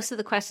 And most of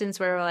the questions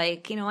were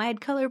like, I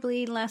had color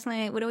bleed last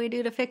night. What do we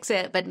do to fix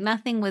it? But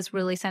nothing was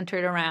really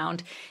centered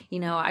around,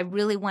 I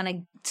really want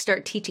to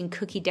start teaching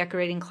cookie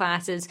decorating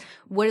classes.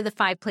 What are the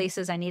 5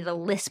 places I need to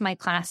list my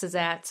classes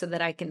at so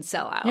that I can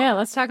sell out? Yeah,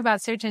 let's talk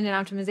about search engine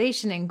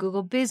optimization and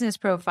Google business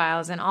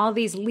profiles and all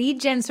these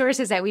lead gen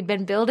sources that we've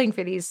been building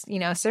for these,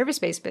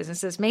 service-based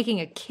businesses,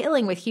 making a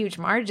killing with huge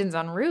margins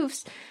on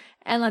roofs.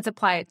 And let's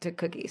apply it to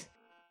cookies.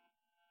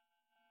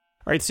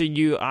 All right, so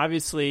you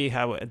obviously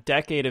have a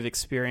decade of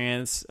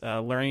experience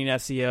learning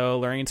SEO,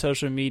 learning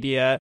social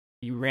media.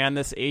 You ran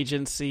this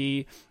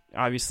agency.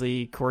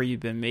 Obviously, Corrie, you've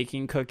been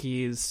making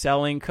cookies,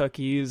 selling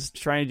cookies,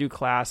 trying to do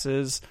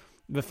classes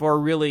before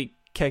really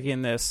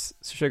kicking this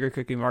sugar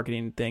cookie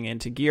marketing thing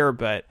into gear.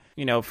 But,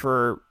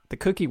 for the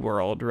cookie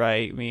world,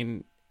 right, I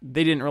mean,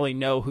 they didn't really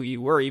know who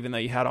you were, even though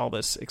you had all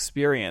this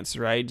experience,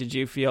 right? Did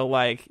you feel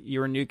like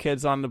you were new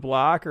kids on the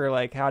block, or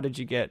like how did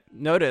you get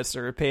noticed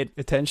or paid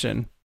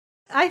attention?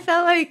 I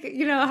felt like,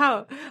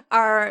 how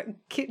our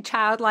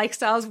childlike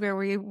selves where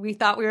we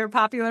thought we were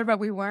popular, but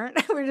we weren't.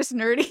 We're just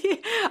nerdy.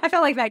 I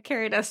felt like that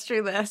carried us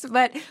through this.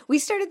 But we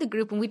started the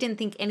group and we didn't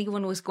think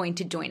anyone was going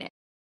to join it.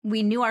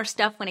 We knew our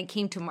stuff when it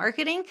came to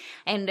marketing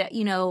and,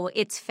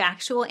 it's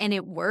factual and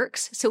it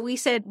works. So we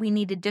said we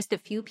needed just a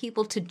few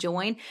people to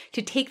join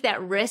to take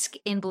that risk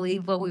and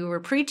believe what we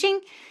were preaching.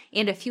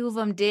 And a few of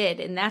them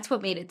did. And that's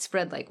what made it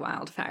spread like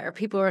wildfire.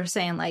 People were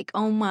saying like,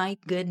 oh my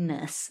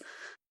goodness.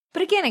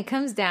 But again, it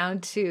comes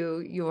down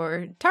to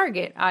your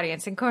target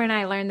audience. And Corrie and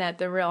I learned that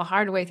the real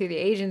hard way through the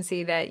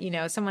agency that,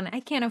 someone, I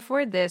can't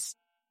afford this,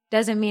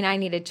 doesn't mean I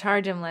need to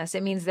charge them less.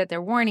 It means that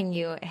they're warning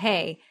you,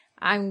 hey,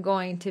 I'm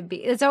going to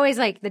be, it's always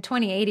like the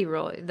 20-80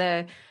 rule.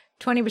 The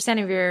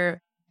 20% of your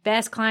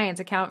best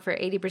clients account for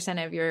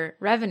 80% of your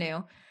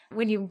revenue.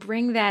 When you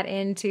bring that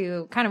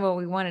into kind of what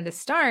we wanted to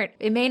start,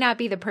 it may not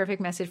be the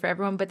perfect message for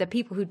everyone, but the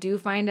people who do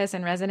find us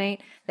and resonate,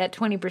 that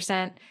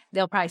 20%,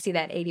 they'll probably see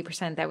that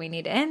 80% that we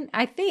need. And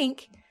I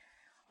think,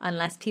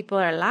 unless people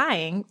are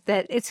lying,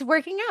 that it's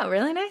working out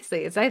really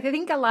nicely. I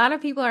think a lot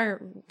of people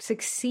are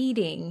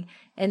succeeding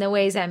in the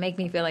ways that make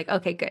me feel like,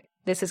 okay, good.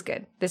 This is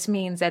good. This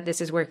means that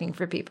this is working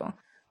for people.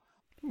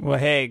 Well,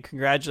 hey,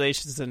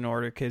 congratulations in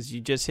order because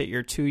you just hit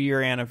your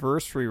 2-year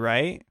anniversary,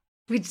 right?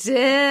 We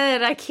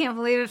did. I can't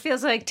believe it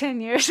feels like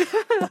 10 years.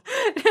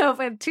 No,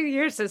 but 2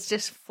 years has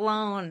just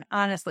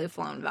honestly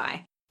flown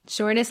by.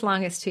 Shortest,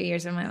 longest 2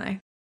 years of my life.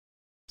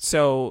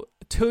 So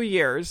 2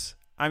 years,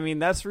 I mean,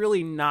 that's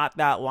really not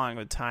that long of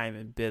a time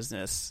in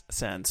business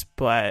sense,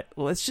 but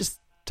let's just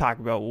talk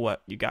about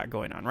what you got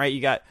going on, right?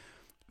 You got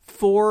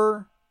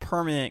 4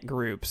 permanent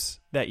groups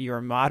that you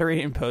are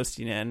moderating and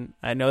posting in.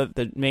 I know that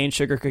the main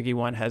sugar cookie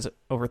one has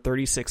over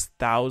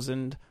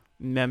 36,000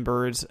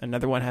 members.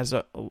 Another one has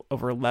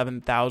over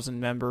 11,000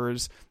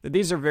 members.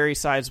 These are very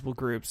sizable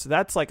groups. So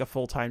that's like a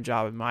full-time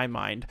job in my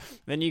mind.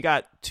 Then you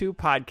got 2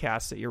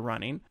 podcasts that you're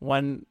running,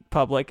 one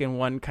public and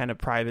one kind of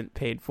private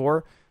paid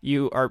for.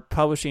 You are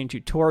publishing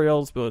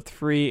tutorials, both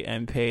free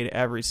and paid,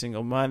 every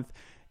single month.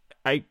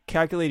 I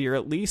calculate you're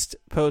at least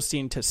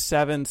posting to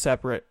 7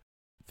 separate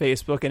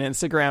Facebook and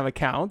Instagram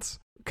accounts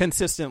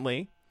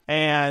consistently.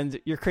 And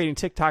you're creating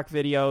TikTok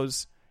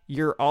videos.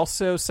 You're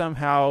also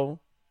somehow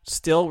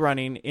still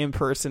running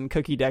in-person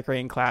cookie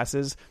decorating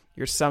classes.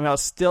 You're somehow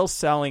still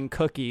selling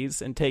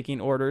cookies and taking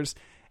orders.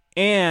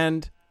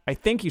 And I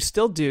think you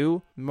still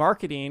do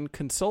marketing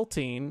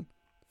consulting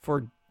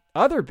for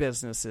other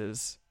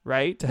businesses,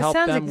 right? To help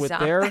them with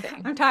their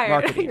I'm tired.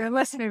 Marketing. You're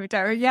listening to me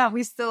tired. Yeah,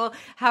 we still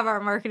have our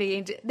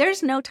marketing.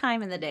 There's no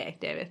time in the day,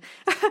 David.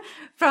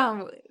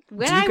 From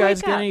when do you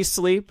guys get any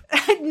sleep?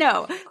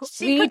 No.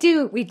 We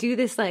do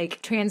this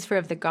like transfer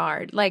of the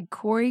guard. Like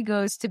Corrie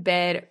goes to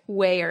bed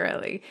way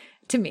early.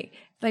 To me,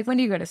 like, when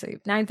do you go to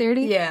sleep?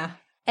 9:30? Yeah.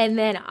 And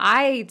then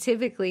I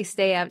typically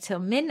stay up till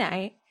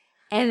midnight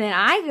And then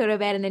I go to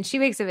bed, and then she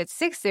wakes up at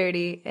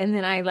 6:30, and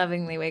then I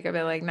lovingly wake up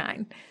at like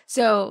 9.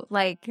 So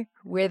like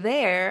we're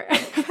there.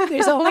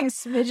 There's only a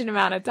smidgen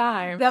amount of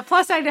time. The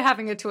plus side to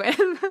having a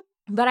twin.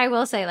 But I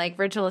will say, like,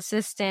 virtual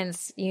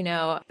assistants,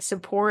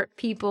 support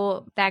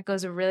people, that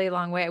goes a really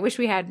long way. I wish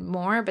we had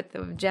more, but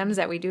the gems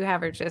that we do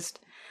have are just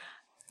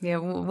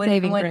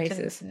saving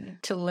graces.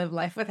 To live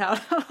life without.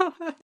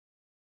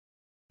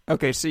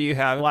 Okay, so you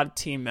have a lot of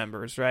team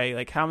members, right?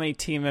 Like, how many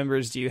team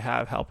members do you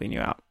have helping you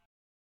out?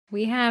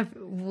 We have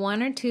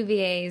 1 or 2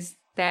 VAs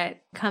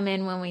that come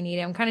in when we need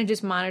them, kind of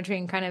just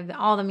monitoring kind of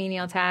all the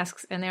menial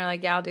tasks. And they're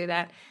like, yeah, I'll do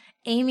that.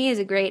 Amy is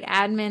a great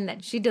admin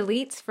that she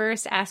deletes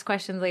first, asks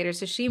questions later.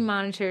 So she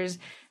monitors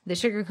the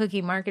Sugar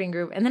Cookie marketing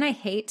group. And then I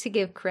hate to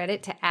give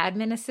credit to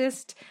Admin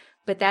Assist,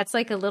 but that's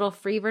like a little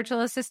free virtual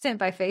assistant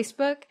by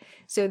Facebook.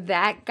 So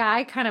that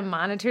guy kind of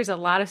monitors a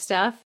lot of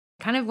stuff.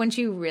 Kind of once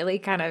you really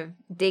kind of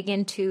dig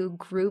into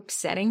group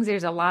settings,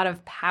 there's a lot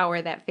of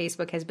power that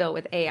Facebook has built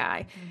with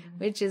AI,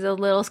 which is a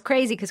little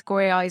crazy because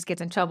Corrie always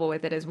gets in trouble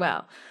with it as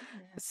well.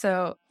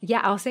 So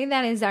yeah, I'll say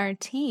that is our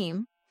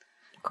team.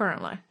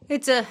 Currently,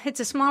 it's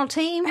a small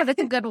team, but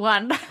it's a good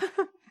one.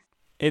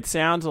 It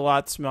sounds a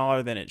lot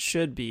smaller than it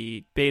should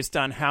be based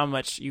on how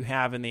much you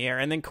have in the air.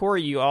 And then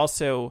Corrie, you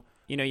also,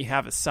 you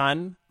have a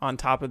son on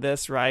top of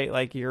this, right?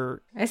 Like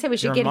I said we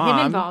should get him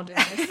involved in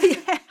this.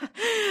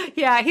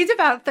 Yeah, he's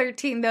about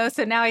 13 though,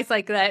 so now he's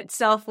like that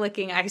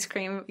self-licking ice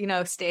cream,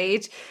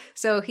 stage.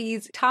 So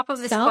he's top of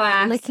his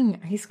class.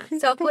 Self-licking ice cream.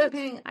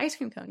 Self-licking ice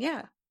cream cone.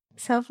 Yeah,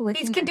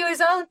 self-licking. He can do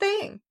his own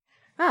thing.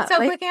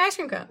 Self-licking ice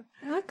cream cone.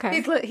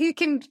 Okay. He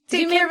can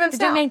take care of himself.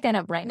 Did you make that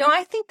up right now? No,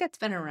 I think that's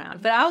been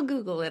around, but I'll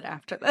Google it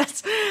after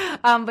this.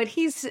 But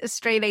he's a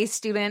straight A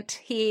student.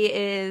 He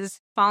is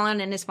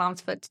following in his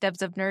mom's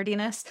footsteps of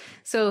nerdiness.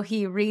 So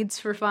he reads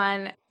for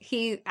fun.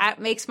 He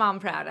makes mom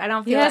proud. I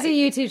don't feel He has a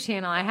YouTube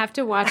channel. I have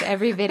to watch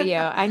every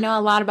video. I know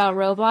a lot about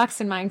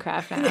Roblox and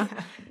Minecraft now.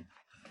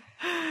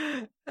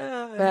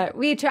 But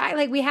we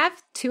try, we have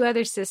 2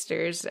 other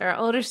sisters. Our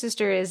older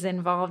sister is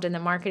involved in the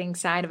marketing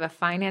side of a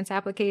finance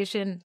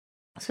application.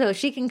 So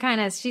she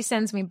can she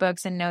sends me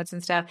books and notes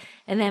and stuff.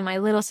 And then my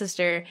little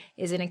sister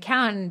is an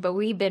accountant, but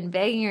we've been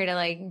begging her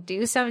to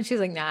do something. She's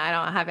like, nah, I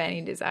don't have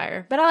any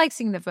desire, but I like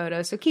seeing the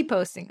photos. So keep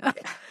posting.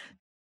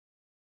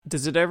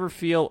 Does it ever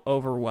feel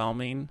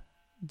overwhelming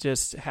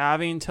just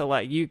having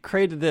to you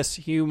created this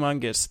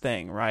humongous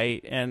thing,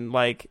 right? And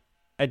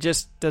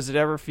does it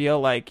ever feel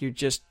like you're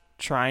just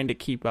trying to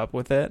keep up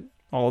with it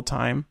all the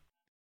time?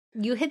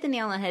 You hit the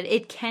nail on the head.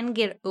 It can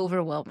get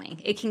overwhelming.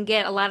 It can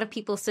get a lot of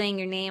people saying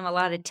your name, a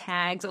lot of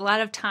tags, a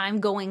lot of time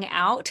going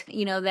out,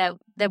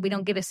 that we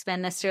don't get to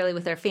spend necessarily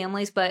with our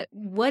families. But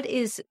what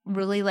is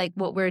really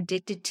what we're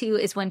addicted to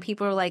is when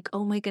people are like,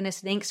 oh my goodness,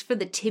 thanks for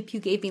the tip you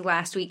gave me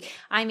last week.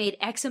 I made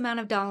X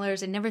amount of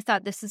dollars and never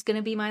thought this is going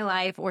to be my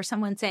life. Or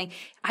someone saying,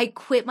 I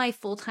quit my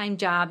full-time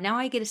job. Now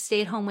I get to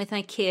stay at home with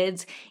my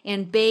kids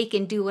and bake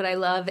and do what I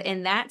love.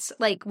 And that's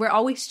we're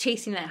always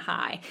chasing that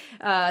high.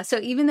 So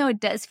even though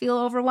it does feel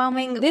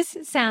overwhelming, this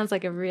sounds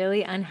like a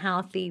really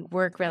unhealthy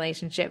work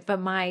relationship. But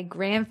my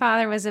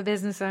grandfather was a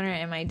business owner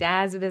and my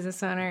dad's a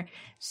business owner.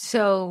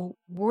 So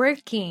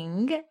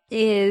working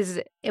is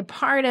a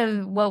part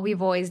of what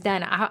we've always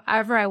done.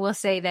 However, I will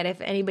say that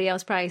if anybody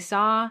else probably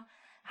saw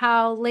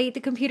how late the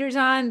computer's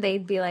on,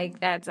 they'd be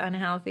like, that's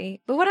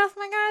unhealthy. But what else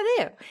am I going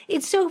to do?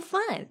 It's so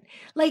fun.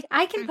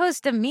 I can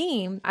post a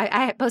meme.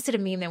 I posted a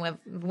meme that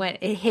when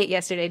it hit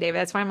yesterday, David.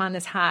 That's why I'm on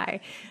this high.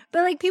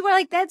 But people are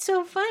like, that's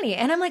so funny.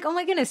 And I'm like, oh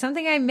my goodness,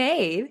 something I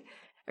made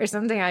or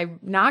something I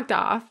knocked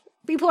off.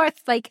 People are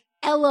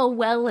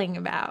LOLing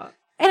about.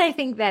 And I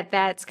think that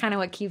that's kind of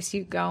what keeps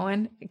you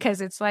going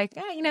because it's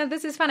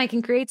this is fun. I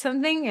can create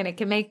something and it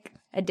can make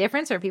a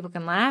difference or people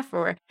can laugh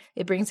or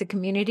it brings a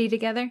community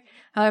together.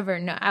 However,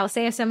 no, I'll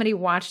say if somebody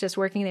watched us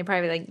working, they'd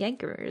probably be like,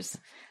 yankers,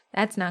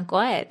 that's not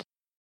good.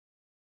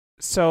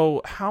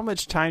 So how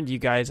much time do you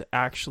guys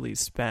actually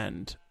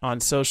spend on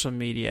social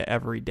media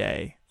every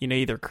day?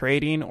 Either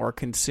creating or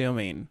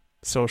consuming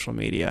social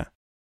media?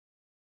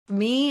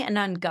 Me, an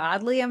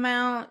ungodly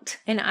amount.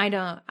 And I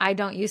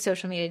don't use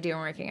social media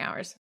during working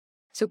hours.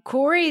 So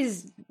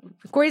Corrie's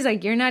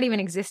you're not even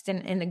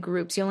existent in the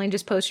groups. You only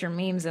just post your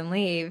memes and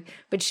leave.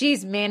 But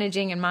she's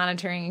managing and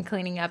monitoring and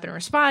cleaning up and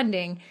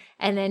responding.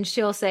 And then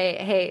she'll say,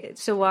 hey,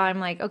 so while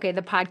I'm okay,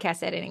 the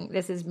podcast editing,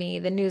 this is me.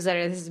 The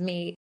newsletter, this is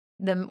me.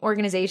 The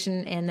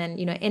organization and then,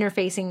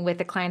 interfacing with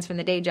the clients from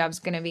the day job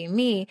is going to be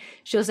me.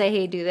 She'll say,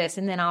 hey, do this.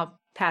 And then I'll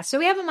pass. So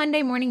we have a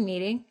Monday morning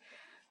meeting.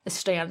 A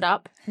stand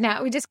up.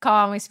 Now we just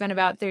call and we spend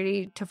about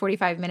 30 to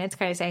 45 minutes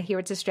kind of say,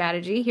 here's the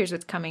strategy. Here's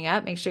what's coming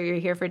up. Make sure you're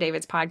here for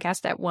David's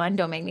podcast at 1.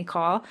 Don't make me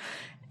call.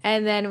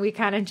 And then we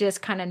kind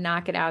of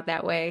knock it out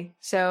that way.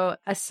 So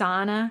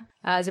Asana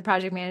is a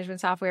project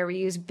management software we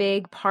use,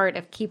 big part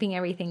of keeping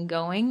everything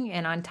going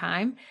and on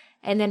time.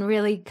 And then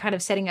really kind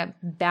of setting up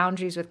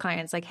boundaries with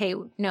clients hey,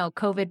 no,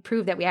 COVID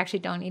proved that we actually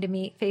don't need to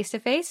meet face to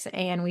face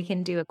and we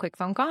can do a quick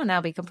phone call and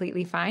that'll be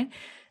completely fine.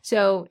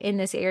 So in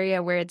this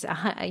area where it's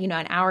an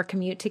hour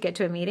commute to get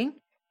to a meeting,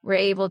 we're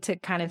able to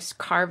kind of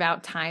carve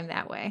out time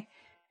that way.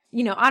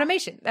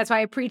 automation. That's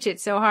why I preach it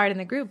so hard in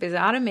the group, is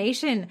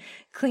automation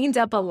cleans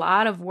up a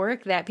lot of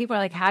work that people are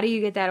like, how do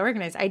you get that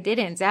organized? I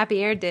didn't.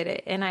 Zapier did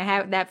it. And I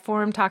have that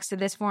form talks to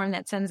this form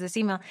that sends this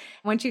email.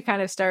 Once you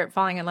kind of start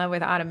falling in love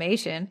with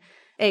automation,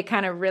 it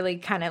kind of really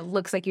kind of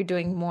looks like you're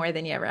doing more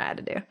than you ever had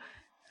to do.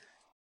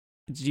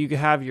 Do you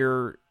have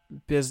your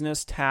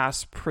business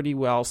tasks pretty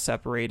well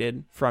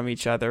separated from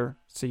each other?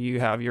 So you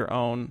have your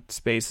own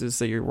spaces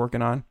that you're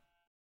working on?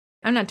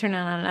 I'm not turning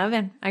on an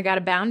oven. I got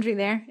a boundary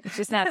there. It's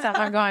just not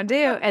something I'm going to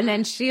do. And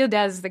then she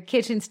does the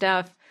kitchen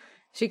stuff.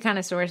 She kind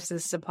of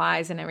sources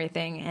supplies and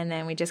everything. And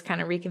then we just kind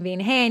of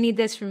reconvene. Hey, I need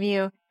this from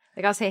you.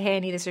 Like I'll say, hey, I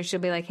need this. Or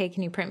she'll be like, hey,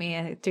 can you print me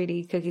a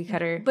 3D cookie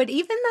cutter? But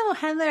even though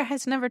Heather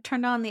has never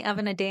turned on the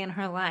oven a day in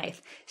her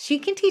life, she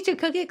can teach a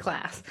cookie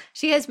class.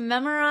 She has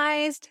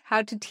memorized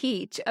how to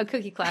teach a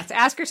cookie class.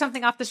 Ask her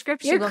something off the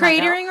script. You're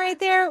cratering right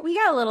there. We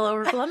got a little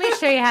over. Let me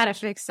show you how to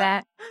fix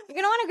that. You're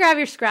going to want to grab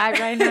your scribe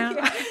right now.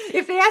 Yeah.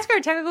 If they ask her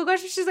a technical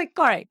question, she's like,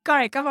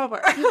 Corrie, come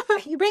over.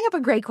 You bring up a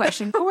great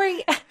question.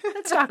 Corrie,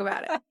 let's talk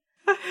about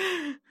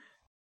it.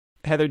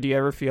 Heather, do you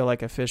ever feel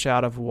like a fish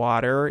out of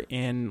water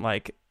in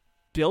like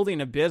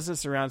building a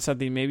business around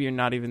something maybe you're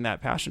not even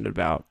that passionate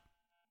about?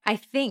 I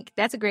think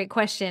that's a great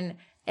question.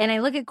 And I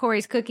look at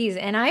Corrie's cookies,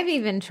 and I've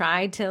even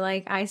tried to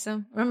like ice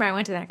them. Remember, I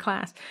went to that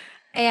class.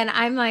 And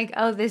I'm like,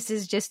 oh, this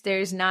is just,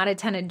 there's not a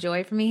ton of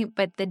joy for me.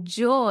 But the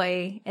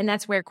joy, and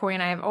that's where Corrie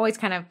and I have always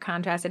kind of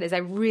contrasted, is I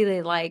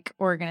really like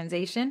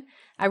organization.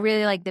 I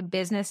really like the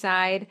business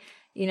side.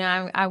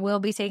 I will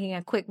be taking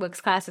a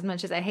QuickBooks class, as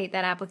much as I hate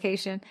that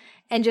application,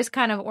 and just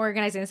kind of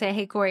organizing and say,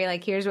 hey, Corrie,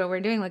 like, here's what we're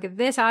doing. Look at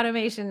this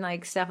automation,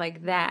 like stuff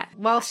like that.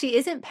 While she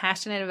isn't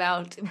passionate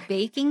about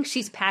baking,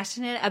 she's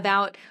passionate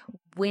about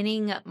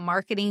winning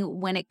marketing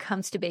when it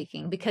comes to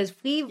baking. Because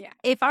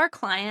if our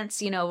clients,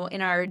 in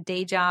our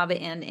day job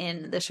and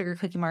in the sugar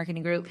cookie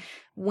marketing group,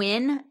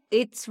 win,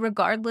 it's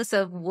regardless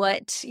of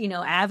what,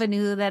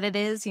 avenue that it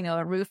is,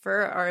 a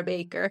roofer or a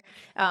baker.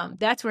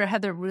 That's where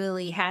Heather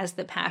really has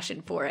the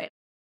passion for it.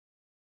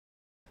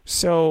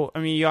 So,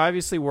 you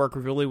obviously work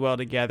really well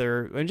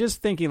together. I'm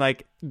just thinking,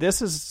 like,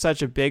 this is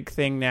such a big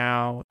thing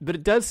now, but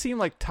it does seem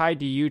like tied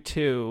to you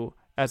two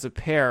as a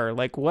pair.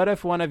 Like, what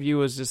if one of you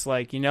was just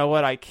like, you know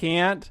what, I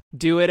can't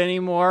do it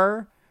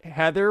anymore?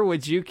 Heather,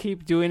 would you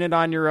keep doing it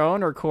on your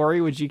own? Or Corrie,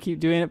 would you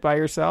keep doing it by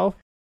yourself?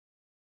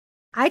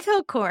 I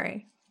told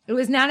Corrie, it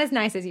was not as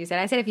nice as you said.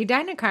 I said, if you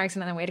died in a car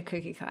accident on the way to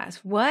cookie class,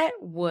 what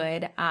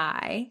would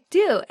I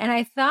do? And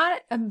I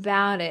thought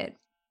about it.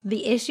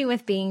 The issue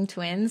with being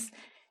twins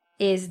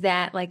is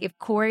that, like, if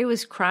Corrie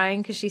was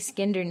crying because she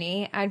skinned her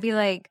knee, I'd be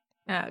like,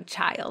 oh,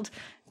 child,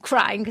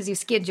 crying because you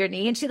skinned your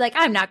knee. And she's like,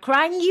 I'm not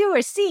crying, you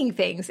are seeing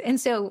things. And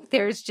so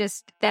there's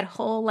just that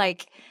whole,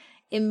 like,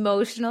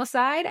 emotional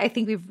side. I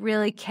think we've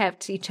really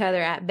kept each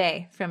other at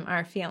bay from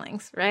our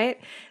feelings, right?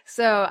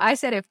 So I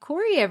said, if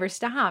Corrie ever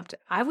stopped,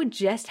 I would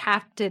just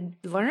have to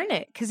learn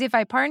it. Because if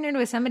I partnered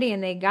with somebody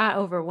and they got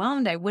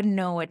overwhelmed, I wouldn't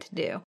know what to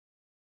do.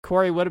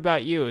 Corrie, what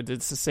about you?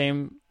 It's the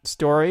same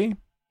story?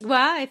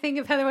 Well, I think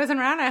if Heather wasn't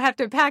around, I'd have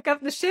to pack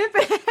up the ship.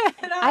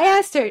 I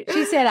asked her,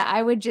 she said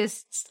I would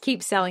just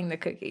keep selling the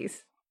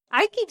cookies.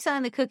 I keep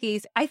selling the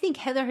cookies. I think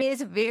Heather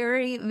is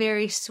very,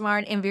 very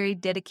smart and very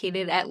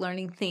dedicated at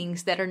learning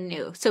things that are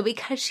new. So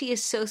because she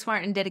is so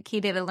smart and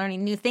dedicated at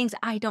learning new things,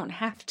 I don't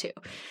have to.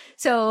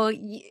 So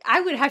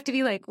I would have to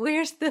be like,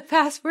 where's the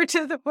password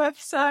to the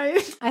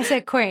website? I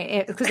said,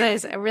 Corrie,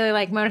 because I really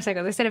like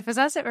motorcycles. I said, if it's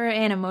us that were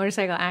in a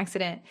motorcycle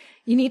accident,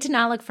 you need to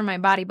not look for my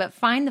body, but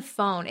find the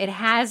phone. It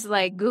has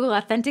like Google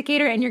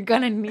Authenticator and you're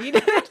going to need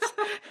it.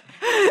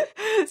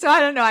 So I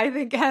don't know. I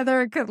think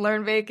Heather could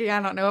learn baking.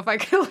 I don't know if I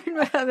could learn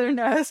what Heather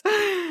knows.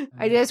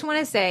 I just want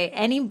to say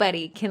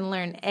anybody can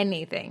learn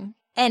anything.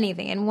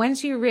 And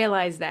once you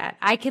realize that,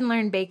 I can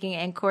learn baking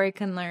and Corrie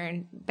can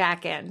learn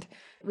back end.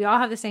 We all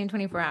have the same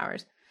 24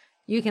 hours.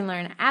 You can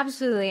learn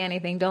absolutely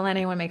anything. Don't let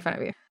anyone make fun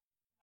of you.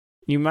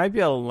 You might be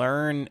able to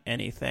learn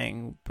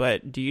anything,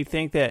 but do you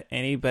think that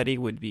anybody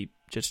would be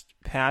just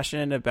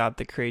passionate about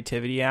the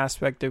creativity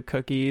aspect of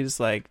cookies?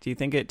 Like, do you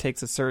think it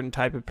takes a certain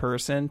type of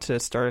person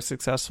to start a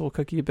successful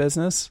cookie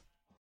business?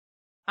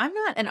 I'm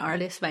not an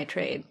artist by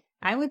trade.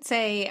 I would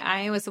say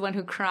I was the one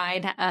who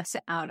cried us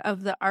out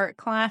of the art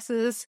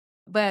classes,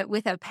 but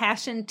with a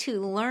passion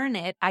to learn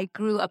it, I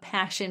grew a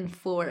passion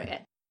for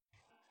it.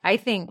 I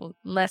think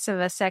less of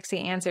a sexy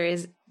answer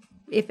is,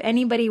 if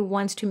anybody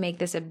wants to make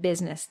this a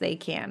business, they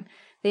can.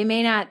 They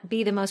may not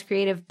be the most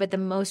creative, but the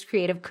most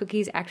creative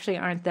cookies actually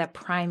aren't the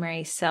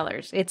primary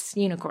sellers. It's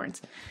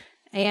unicorns.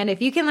 And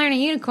if you can learn a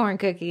unicorn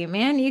cookie,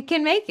 man, you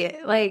can make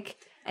it. Like,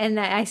 and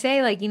I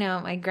say, like,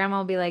 my grandma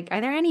will be like,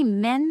 are there any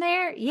men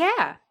there?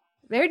 Yeah,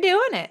 they're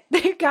doing it.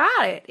 They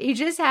got it. You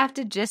just have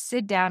to just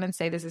sit down and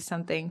say, this is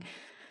something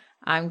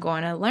I'm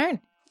going to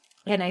learn.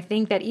 And I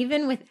think that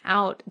even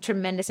without a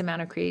tremendous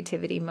amount of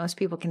creativity, most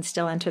people can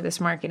still enter this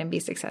market and be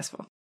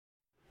successful.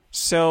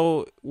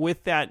 So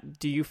with that,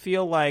 do you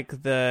feel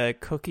like the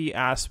cookie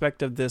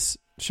aspect of this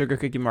sugar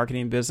cookie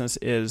marketing business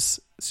is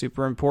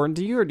super important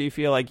to you? Or do you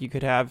feel like you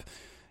could have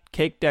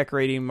cake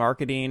decorating,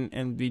 marketing,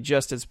 and be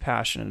just as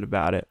passionate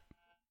about it?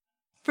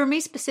 For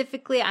me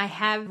specifically, I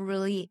have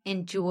really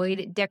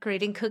enjoyed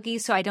decorating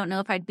cookies, so I don't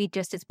know if I'd be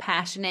just as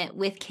passionate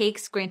with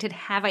cakes. Granted,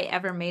 have I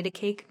ever made a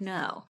cake?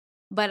 No.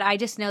 But I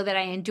just know that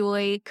I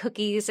enjoy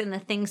cookies and the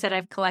things that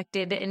I've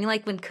collected. And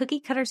like when cookie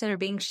cutters that are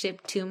being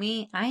shipped to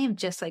me, I am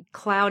just like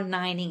cloud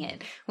nining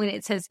it when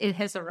it says it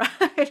has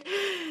arrived.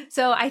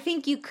 So I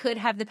think you could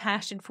have the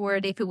passion for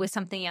it if it was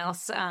something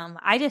else.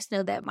 I just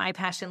know that my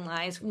passion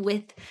lies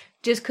with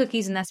just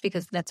cookies, and that's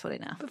because that's what I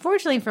know. But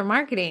fortunately for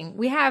marketing,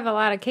 we have a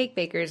lot of cake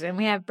bakers and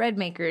we have bread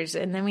makers,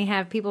 and then we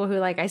have people who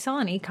like, I sell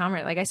an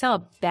e-commerce, like I sell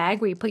a bag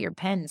where you put your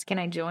pens. Can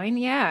I join?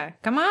 Yeah,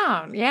 come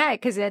on. Yeah,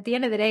 because at the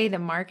end of the day, the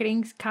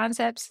marketing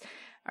concepts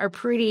are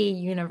pretty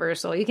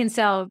universal. You can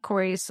sell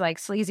Corrie's like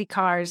sleazy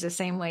cars the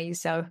same way you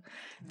sell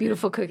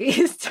beautiful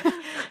cookies.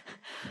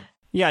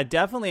 Yeah,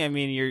 definitely. I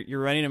mean,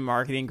 you're running a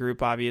marketing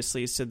group,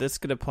 obviously, so this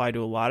could apply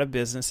to a lot of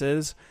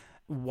businesses.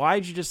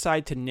 Why'd you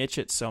decide to niche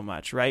it so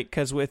much, right?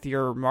 Because with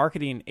your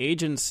marketing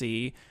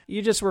agency,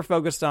 you just were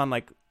focused on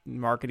like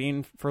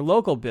marketing for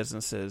local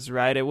businesses,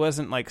 right? It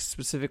wasn't like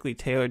specifically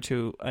tailored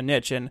to a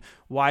niche. And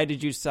why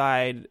did you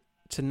decide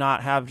to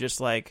not have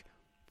just like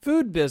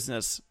food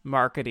business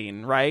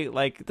marketing, right?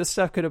 Like this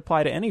stuff could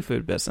apply to any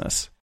food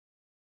business.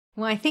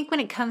 Well, I think when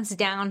it comes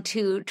down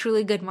to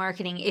truly good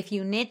marketing, if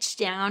you niche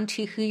down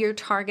to who your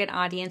target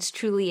audience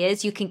truly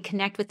is, you can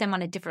connect with them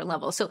on a different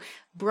level. So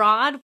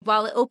broad,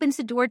 while it opens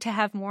the door to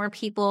have more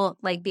people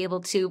like be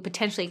able to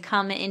potentially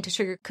come into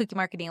sugar cookie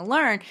marketing and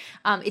learn,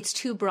 it's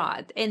too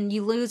broad and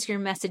you lose your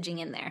messaging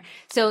in there.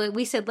 So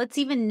we said, let's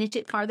even niche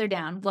it farther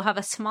down. We'll have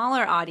a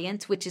smaller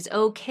audience, which is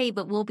okay,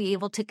 but we'll be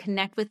able to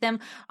connect with them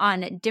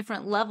on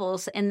different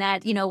levels. And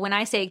that, you know, when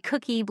I say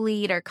cookie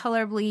bleed or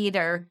color bleed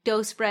or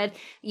dough spread,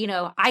 you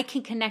know, I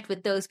can connect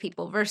with those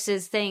people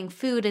versus saying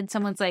food and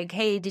someone's like,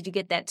 hey, did you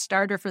get that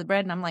starter for the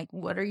bread? And I'm like,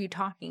 what are you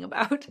talking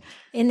about?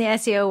 In the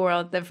SEO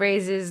world, the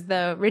phrase is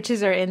the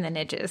riches are in the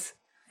niches.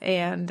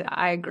 And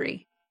I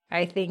agree.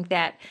 I think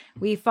that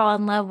we fall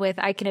in love with,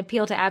 I can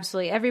appeal to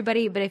absolutely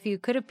everybody, but if you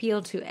could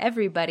appeal to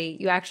everybody,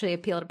 you actually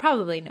appeal to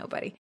probably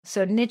nobody.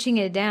 So niching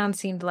it down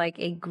seemed like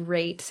a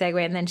great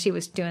segue. And then she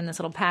was doing this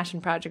little passion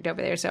project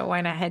over there. So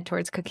why not head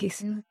towards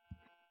cookies?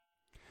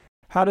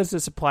 How does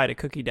this apply to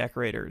cookie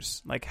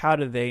decorators? Like, how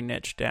do they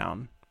niche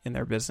down in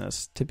their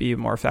business to be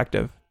more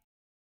effective?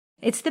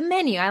 It's the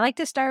menu. I like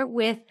to start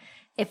with,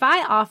 if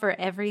I offer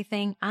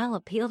everything, I'll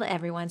appeal to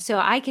everyone so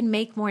I can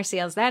make more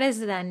sales. That is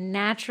the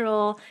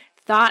natural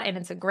thought, and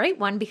it's a great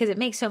one because it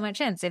makes so much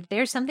sense. If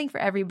there's something for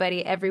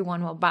everybody,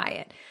 everyone will buy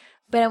it.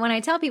 But when I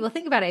tell people,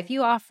 think about it, if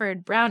you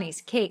offered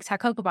brownies, cakes, hot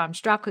cocoa bombs,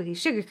 drop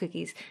cookies, sugar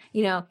cookies,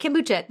 you know,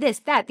 kombucha, this,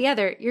 that, the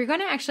other, you're going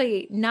to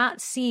actually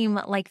not seem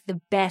like the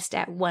best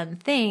at one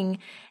thing.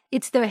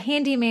 It's the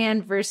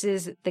handyman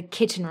versus the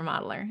kitchen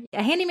remodeler.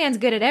 A handyman's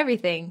good at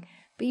everything,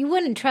 but you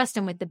wouldn't trust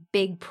him with the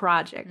big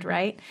project,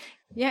 right?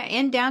 Yeah,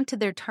 and down to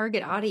their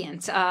target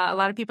audience. A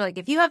lot of people are like,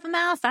 if you have a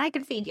mouth, I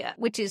can feed you,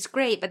 which is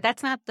great, but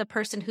that's not the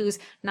person who's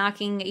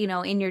knocking, you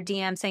know, in your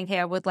DM saying, hey,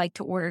 I would like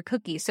to order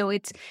cookies. So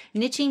it's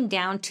niching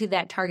down to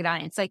that target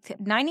audience. Like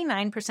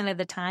 99% of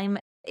the time,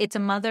 it's a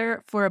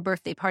mother for a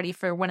birthday party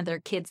for one of their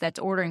kids that's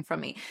ordering from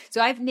me.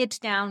 So I've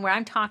niched down where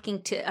I'm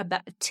talking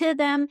to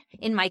them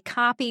in my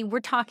copy.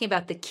 We're talking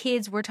about the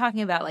kids. We're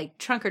talking about like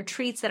trunk or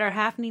treats that are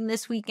happening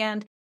this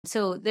weekend.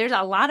 So there's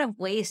a lot of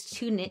ways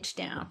to niche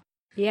down.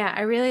 Yeah,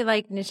 I really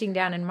like niching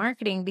down in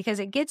marketing because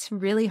it gets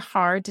really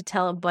hard to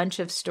tell a bunch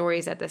of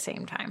stories at the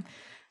same time.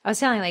 I was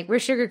telling like, we're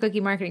sugar cookie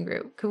marketing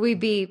group. Could we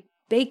be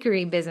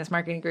bakery business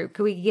marketing group?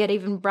 Could we get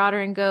even broader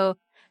and go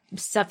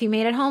stuff you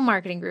made at home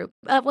marketing group?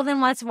 Well,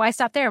 then why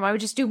stop there? Why would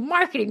we just do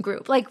marketing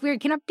group? Like we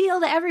can appeal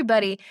to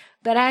everybody.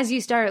 But as you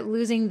start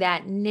losing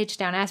that niche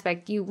down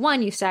aspect,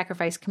 you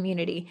sacrifice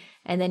community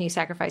and then you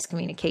sacrifice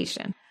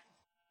communication.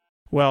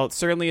 Well,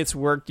 certainly it's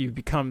worked. You've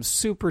become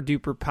super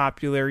duper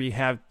popular. You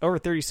have over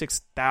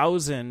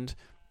 36,000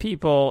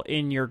 people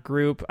in your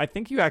group. I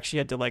think you actually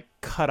had to like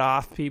cut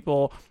off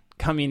people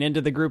coming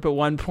into the group at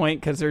one point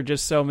because there are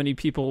just so many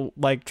people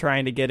like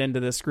trying to get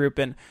into this group.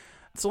 And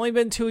it's only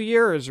been 2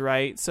 years,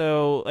 right?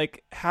 So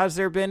like, has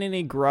there been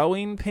any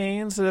growing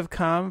pains that have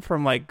come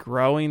from like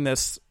growing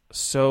this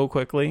so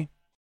quickly?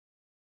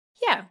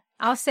 Yeah,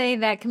 I'll say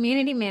that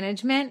community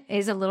management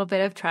is a little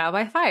bit of trial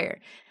by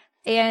fire.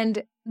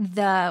 And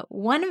the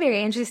one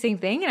very interesting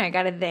thing, and I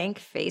got to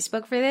thank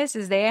Facebook for this,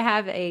 is they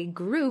have a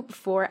group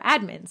for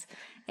admins.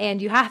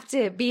 And you have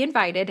to be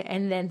invited,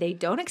 and then they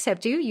don't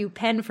accept you. You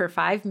pen for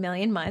 5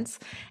 million months.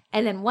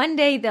 And then one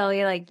day they'll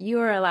be like, you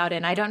are allowed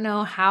in. I don't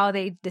know how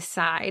they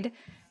decide.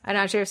 I'm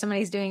not sure if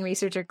somebody's doing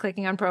research or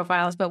clicking on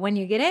profiles, but when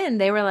you get in,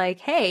 they were like,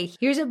 hey,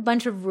 here's a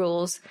bunch of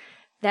rules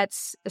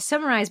that's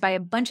summarized by a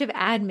bunch of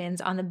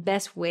admins on the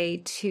best way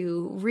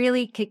to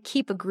really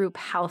keep a group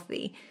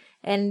healthy.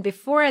 And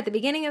before, at the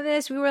beginning of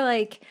this, we were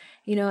like,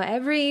 you know,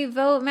 every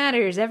vote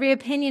matters, every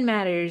opinion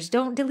matters.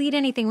 Don't delete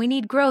anything. We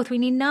need growth. We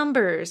need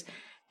numbers.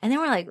 And then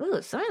we're like,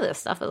 ooh, some of this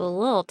stuff is a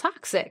little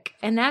toxic.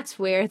 And that's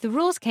where the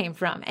rules came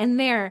from. And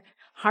they're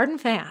hard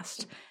and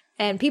fast.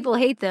 and people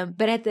hate them.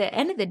 But at the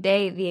end of the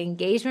day, the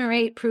engagement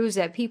rate proves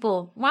that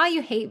people, while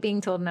you hate being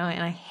told no,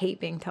 and I hate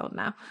being told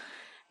no,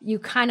 you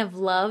kind of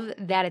love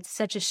that it's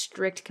such a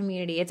strict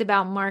community. It's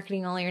about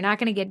marketing only. You're not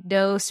going to get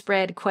dough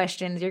spread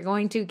questions. You're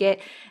going to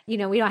get, we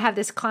don't have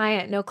this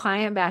no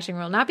client bashing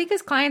rule. Not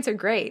because clients are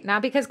great,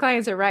 not because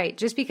clients are right,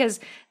 just because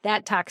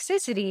that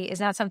toxicity is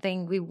not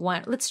something we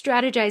want. Let's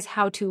strategize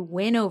how to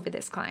win over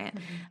this client.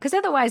 Because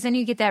otherwise, then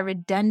you get that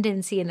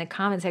redundancy in the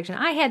comment section.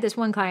 I had this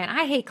one client.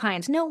 I hate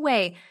clients. No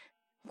way.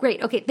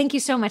 Great. Okay. Thank you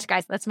so much,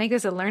 guys. Let's make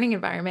this a learning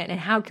environment. And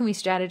how can we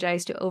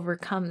strategize to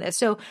overcome this?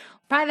 So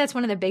probably that's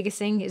one of the biggest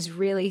things is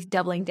really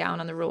doubling down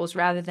on the rules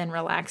rather than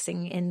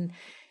relaxing. And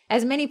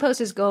as many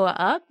posts as go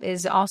up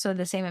is also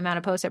the same amount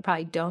of posts that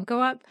probably don't go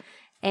up.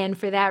 And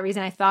for that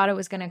reason, I thought it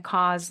was going to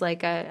cause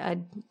like a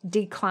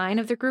decline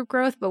of the group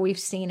growth, but we've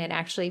seen it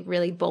actually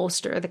really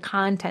bolster the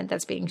content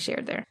that's being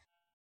shared there.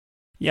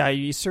 Yeah,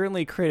 you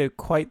certainly created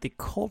quite the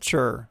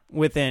culture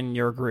within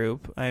your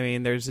group. I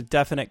mean, there's a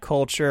definite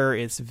culture.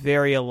 It's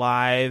very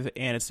alive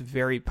and it's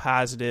very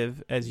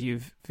positive, as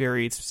you've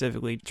very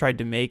specifically tried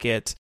to make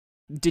it.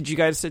 Did you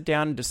guys sit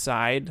down and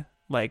decide,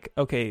 like,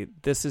 okay,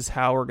 this is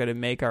how we're going to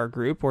make our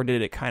group, or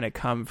did it kind of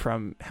come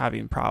from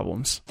having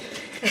problems?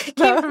 It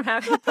came from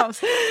having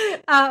problems.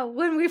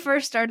 When we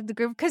first started the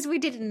group, because we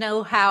didn't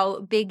know how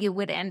big it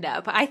would end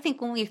up. I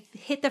think when we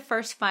hit the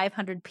first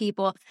 500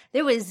 people,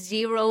 there was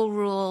 0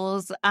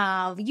 rules.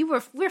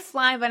 We're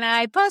flying by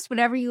night, post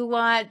whatever you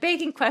want.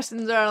 Baking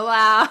questions are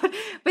allowed.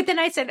 But then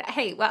I said,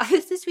 hey, well,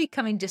 this is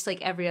becoming just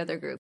like every other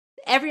group.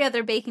 Every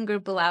other baking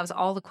group allows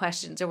all the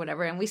questions or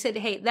whatever. And we said,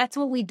 hey, that's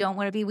what we don't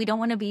want to be. We don't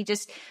want to be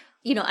just,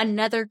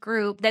 another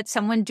group that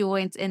someone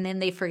joins and then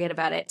they forget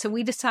about it. So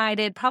we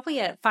decided probably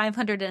at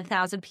 500 and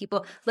 1,000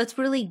 people, let's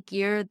really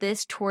gear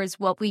this towards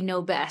what we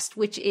know best,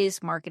 which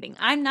is marketing.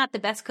 I'm not the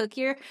best cook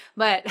here,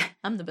 but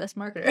I'm the best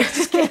marketer.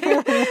 Just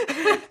kidding.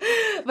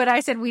 But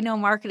I said, we know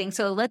marketing.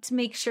 So let's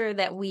make sure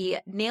that we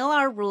nail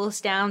our rules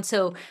down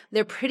so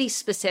they're pretty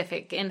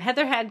specific. And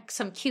Heather had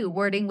some cute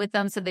wording with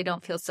them so they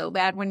don't feel so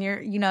bad when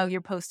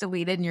your post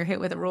deleted and you're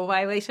hit with a rule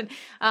violation.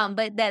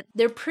 But that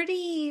they're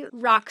pretty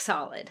rock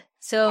solid.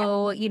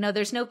 So,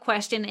 there's no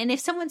question. And if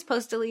someone's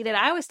post deleted,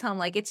 I always tell them,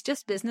 like, it's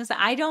just business.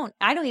 I don't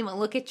even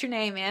look at your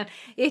name, man.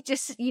 It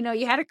just,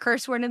 you had a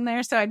curse word in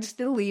there, so I just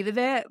deleted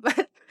it.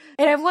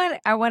 And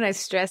I want to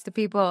stress to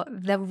people,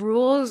 the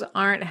rules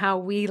aren't how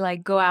we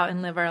like go out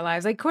and live our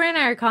lives. Like Corrie and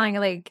I are calling it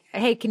like,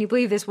 hey, can you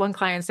believe this one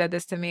client said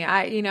this to me?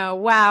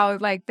 Wow,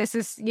 like this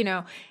is,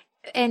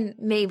 and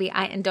maybe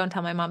and don't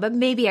tell my mom, but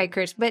maybe I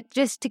curse, but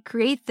just to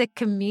create the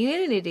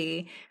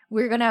community,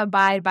 we're going to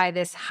abide by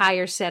this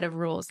higher set of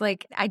rules.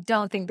 Like, I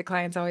don't think the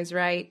client's always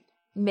right.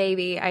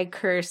 Maybe I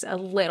curse a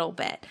little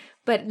bit,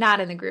 but not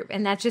in the group.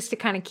 And that's just to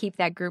kind of keep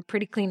that group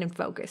pretty clean and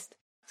focused.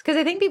 Because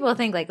I think people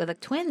think like, well, the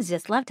twins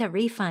just love to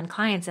refund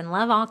clients and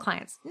love all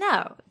clients.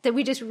 No, that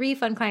we just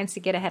refund clients to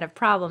get ahead of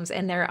problems.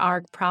 And there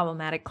are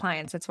problematic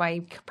clients. That's why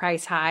you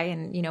price high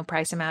and,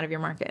 price them out of your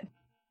market.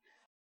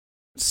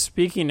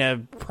 Speaking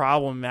of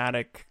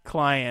problematic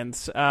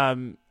clients,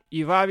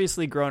 you've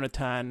obviously grown a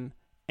ton,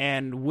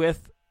 and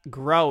with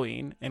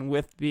growing and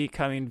with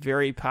becoming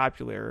very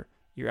popular,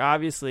 you're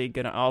obviously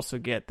going to also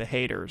get the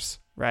haters,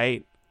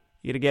 right?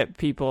 You're going to get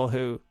people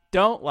who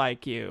don't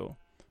like you.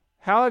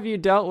 How have you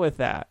dealt with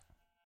that?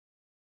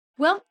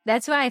 Well,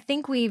 that's why I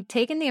think we've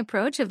taken the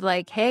approach of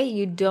like, hey,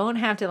 you don't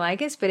have to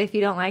like us, but if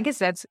you don't like us,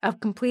 that's a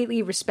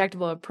completely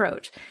respectable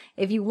approach.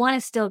 If you want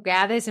to still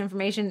gather this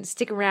information,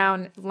 stick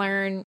around,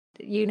 learn,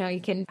 you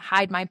can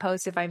hide my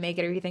post if I make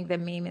it or you think the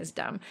meme is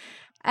dumb.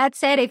 That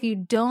said, if you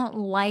don't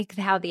like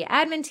how the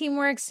admin team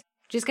works,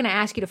 just going to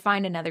ask you to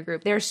find another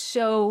group. There's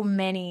so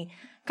many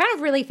kind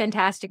of really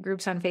fantastic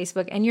groups on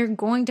Facebook, and you're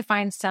going to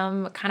find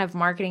some kind of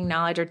marketing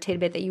knowledge or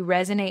tidbit that you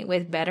resonate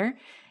with better.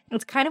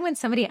 It's kind of when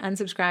somebody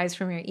unsubscribes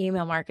from your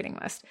email marketing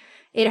list.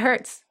 It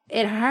hurts.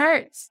 It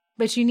hurts.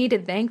 But you need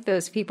to thank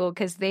those people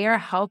because they are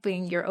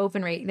helping your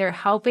open rate. They're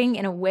helping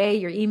in a way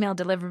your email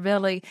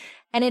deliverability.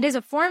 And it is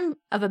a form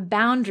of a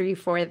boundary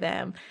for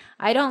them.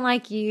 I don't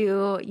like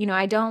you.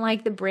 I don't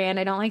like the brand.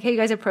 I don't like how you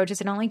guys approach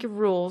us. I don't like your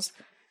rules.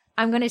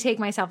 I'm going to take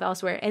myself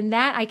elsewhere. And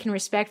that I can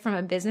respect from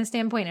a business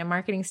standpoint and a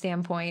marketing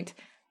standpoint.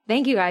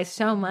 Thank you guys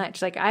so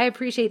much. Like, I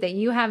appreciate that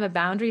you have a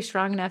boundary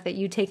strong enough that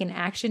you take an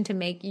action to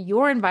make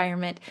your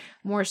environment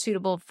more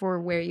suitable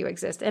for where you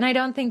exist. And I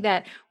don't think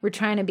that we're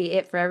trying to be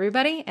it for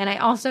everybody. And I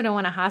also don't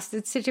want a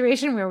hostage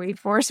situation where we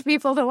force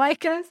people to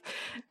like us.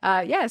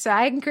 So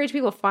I encourage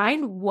people,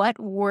 find what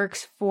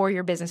works for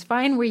your business.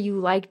 Find where you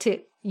like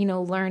to,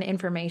 learn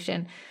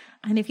information.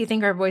 And if you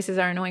think our voices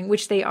are annoying,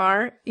 which they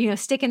are,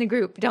 stick in the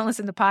group. Don't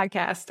listen to the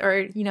podcast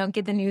or,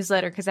 get the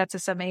newsletter because that's a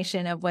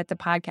summation of what the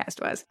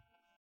podcast was.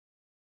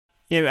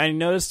 Yeah, I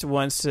noticed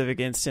one specific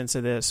instance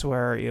of this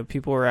where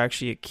people were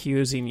actually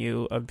accusing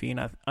you of being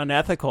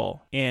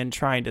unethical in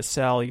trying to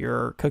sell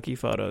your cookie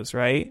photos,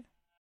 right?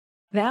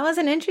 That was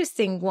an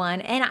interesting one.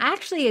 And I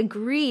actually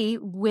agree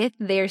with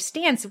their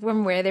stance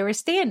from where they were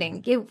standing.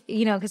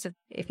 Because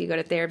if you go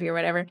to therapy or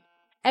whatever,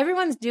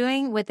 everyone's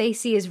doing what they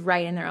see is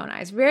right in their own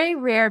eyes. Very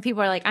rare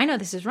people are like, I know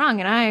this is wrong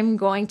and I'm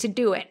going to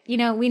do it. You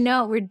know, we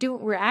know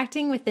we're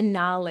acting with the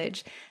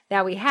knowledge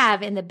that we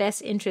have in the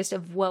best interest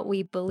of what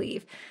we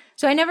believe.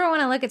 So I never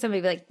want to look at somebody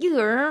and be like,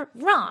 you're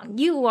wrong,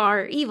 you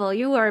are evil,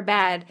 you are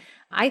bad.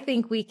 I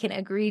think we can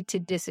agree to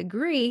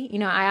disagree. You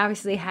know, I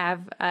obviously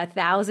have a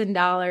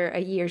 $1,000 a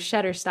year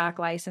Shutterstock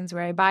license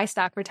where I buy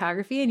stock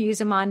photography and use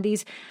them on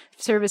these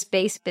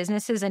service-based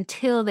businesses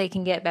until they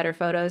can get better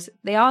photos.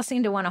 They all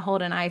seem to want to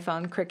hold an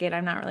iPhone crooked.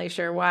 I'm not really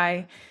sure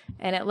why.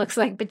 And it looks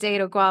like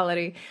potato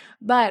quality.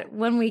 But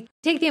when we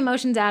take the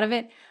emotions out of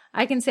it,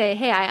 I can say,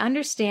 hey, I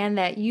understand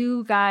that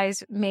you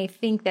guys may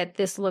think that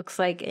this looks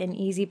like an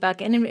easy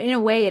buck. And in a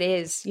way it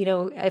is. You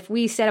know, if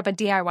we set up a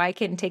DIY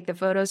kit and take the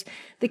photos,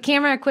 the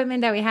camera equipment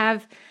that we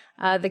have,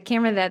 the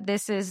camera that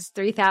this is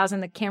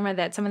 $3,000, the camera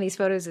that some of these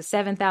photos is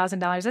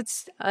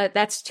 $7,000.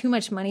 That's too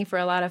much money for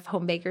a lot of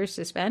home bakers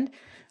to spend.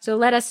 So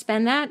let us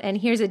spend that. And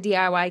here's a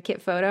DIY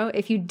kit photo.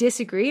 If you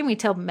disagree, and we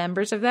tell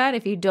members of that,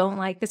 if you don't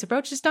like this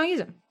approach, just don't use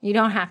them. You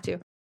don't have to.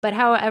 But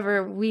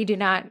however, we do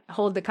not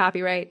hold the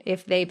copyright.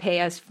 If they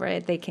pay us for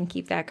it, they can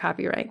keep that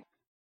copyright.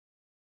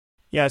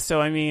 Yeah,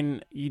 so I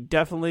mean, you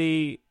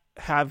definitely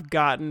have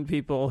gotten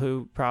people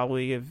who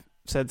probably have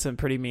said some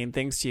pretty mean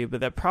things to you,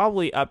 but that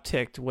probably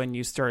upticked when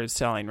you started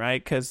selling,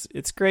 right? Because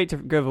it's great to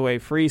give away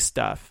free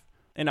stuff.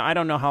 And I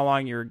don't know how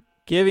long you're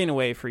giving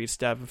away free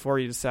stuff before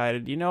you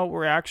decided, you know,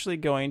 we're actually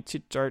going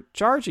to start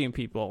charging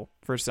people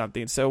for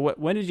something. So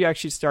when did you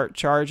actually start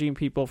charging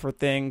people for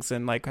things?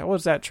 And like, how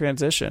was that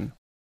transition?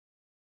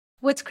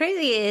 What's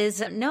crazy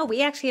is, no,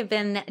 we actually have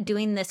been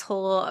doing this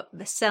whole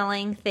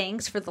selling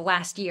things for the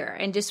last year,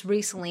 and just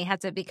recently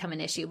has it become an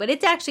issue. But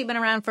it's actually been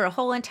around for a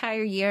whole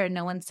entire year and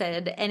no one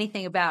said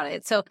anything about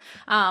it. So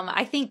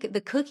I think the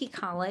Cookie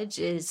College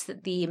is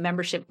the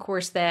membership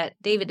course that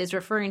David is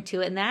referring to,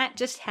 and that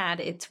just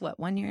had its,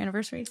 1 year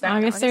anniversary?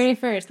 August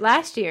 31st.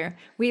 Last year,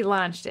 we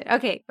launched it.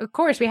 Okay, of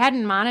course, we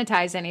hadn't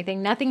monetized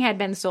anything. Nothing had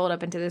been sold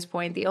up until this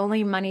point. The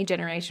only money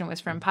generation was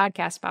from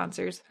podcast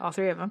sponsors, all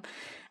three of them.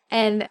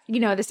 And, you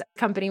know, this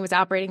company was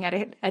operating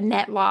at a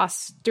net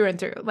loss through and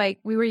through. Like,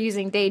 we were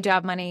using day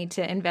job money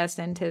to invest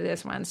into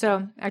this one.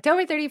 So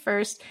October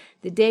 31st,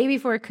 the day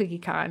before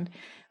CookieCon,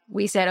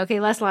 we said,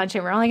 okay, let's launch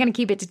it. We're only going to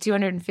keep it to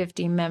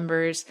 250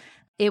 members.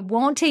 It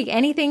won't take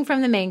anything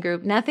from the main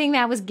group. Nothing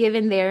that was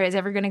given there is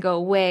ever going to go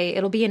away.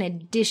 It'll be an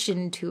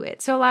addition to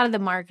it. So a lot of the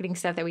marketing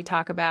stuff that we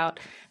talk about,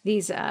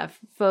 these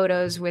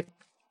photos with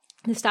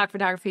the stock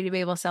photography to be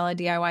able to sell a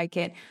DIY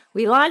kit.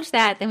 We launched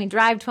that, then we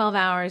drive 12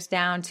 hours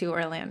down to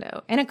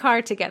Orlando in a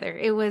car together.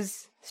 It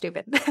was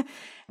stupid.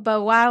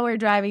 But while we're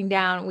driving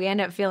down, we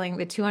end up filling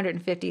the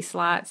 250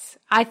 slots.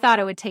 I thought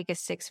it would take us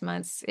 6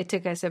 months. It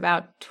took us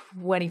about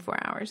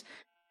 24 hours.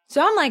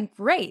 So I'm like,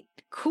 great,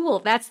 cool.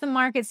 That's the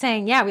market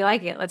saying, yeah, we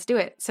like it. Let's do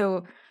it.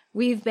 So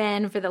we've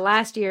been, for the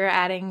last year,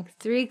 adding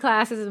 3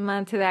 classes a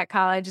month to that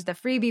college. The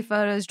freebie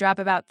photos drop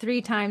about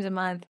 3 times a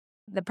month.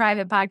 The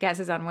private podcast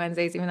is on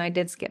Wednesdays, even though I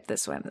did skip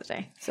this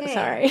Wednesday. So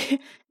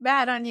sorry.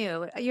 Bad on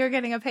you. You're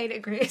getting a paid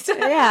increase.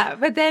 Yeah.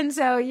 But then,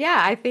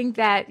 I think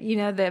that, you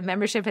know, the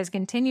membership has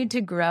continued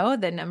to grow.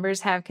 The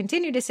numbers have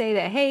continued to say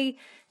that, hey,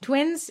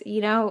 twins,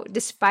 you know,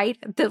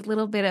 despite the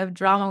little bit of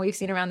drama we've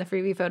seen around the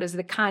freebie photos,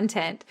 the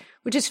content,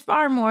 which is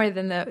far more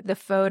than the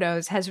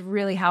photos, has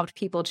really helped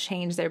people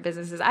change their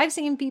businesses. I've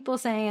seen people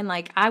saying,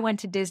 like, I went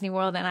to Disney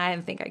World and I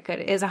didn't think I could.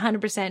 It is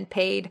 100%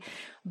 paid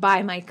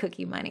by my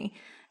cookie money.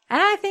 And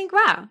I think,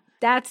 wow,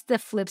 that's the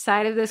flip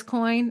side of this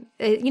coin.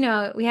 You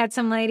know, we had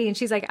some lady and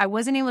she's like, I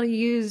wasn't able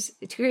to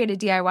create a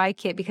DIY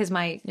kit because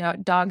my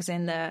dog's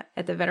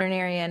at the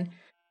veterinarian,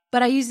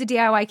 but I used the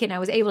DIY kit and I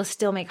was able to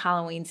still make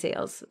Halloween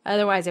sales.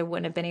 Otherwise, I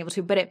wouldn't have been able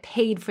to, but it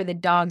paid for the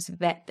dog's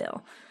vet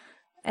bill.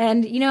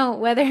 And, you know,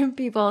 whether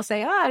people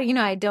say, oh, you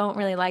know, I don't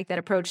really like that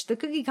approach, the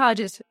Cookie College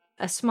is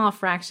a small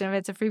fraction of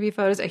it's a freebie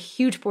photos. A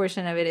huge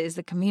portion of it is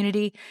the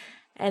community.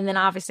 And then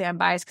obviously I'm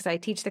biased because I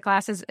teach the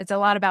classes. It's a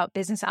lot about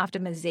business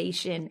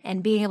optimization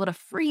and being able to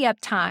free up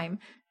time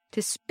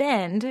to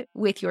spend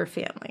with your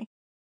family.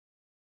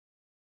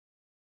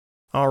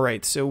 All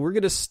right, so we're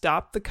going to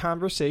stop the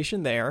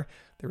conversation there.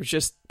 There was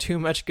just too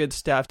much good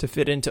stuff to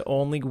fit into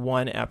only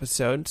one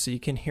episode, so you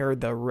can hear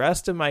the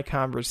rest of my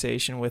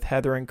conversation with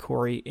Heather and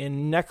Corrie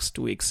in next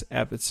week's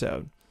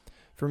episode.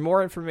 For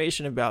more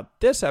information about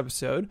this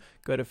episode,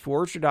 go to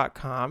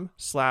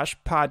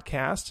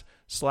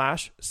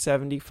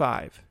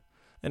forger.com/podcast/75.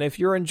 And if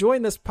you're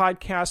enjoying this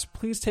podcast,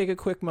 please take a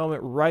quick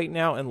moment right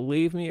now and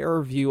leave me a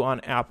review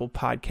on Apple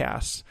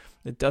Podcasts.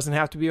 It doesn't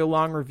have to be a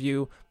long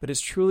review, but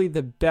it's truly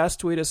the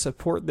best way to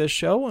support this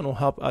show and will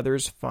help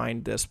others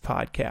find this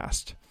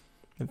podcast.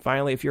 And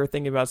finally, if you're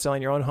thinking about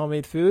selling your own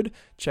homemade food,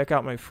 check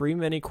out my free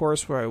mini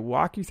course where I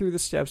walk you through the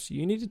steps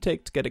you need to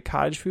take to get a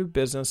cottage food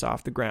business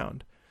off the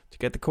ground. To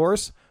get the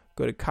course,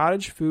 go to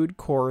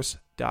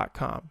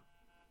cottagefoodcourse.com.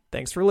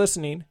 Thanks for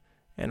listening,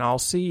 and I'll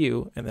see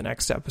you in the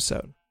next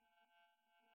episode.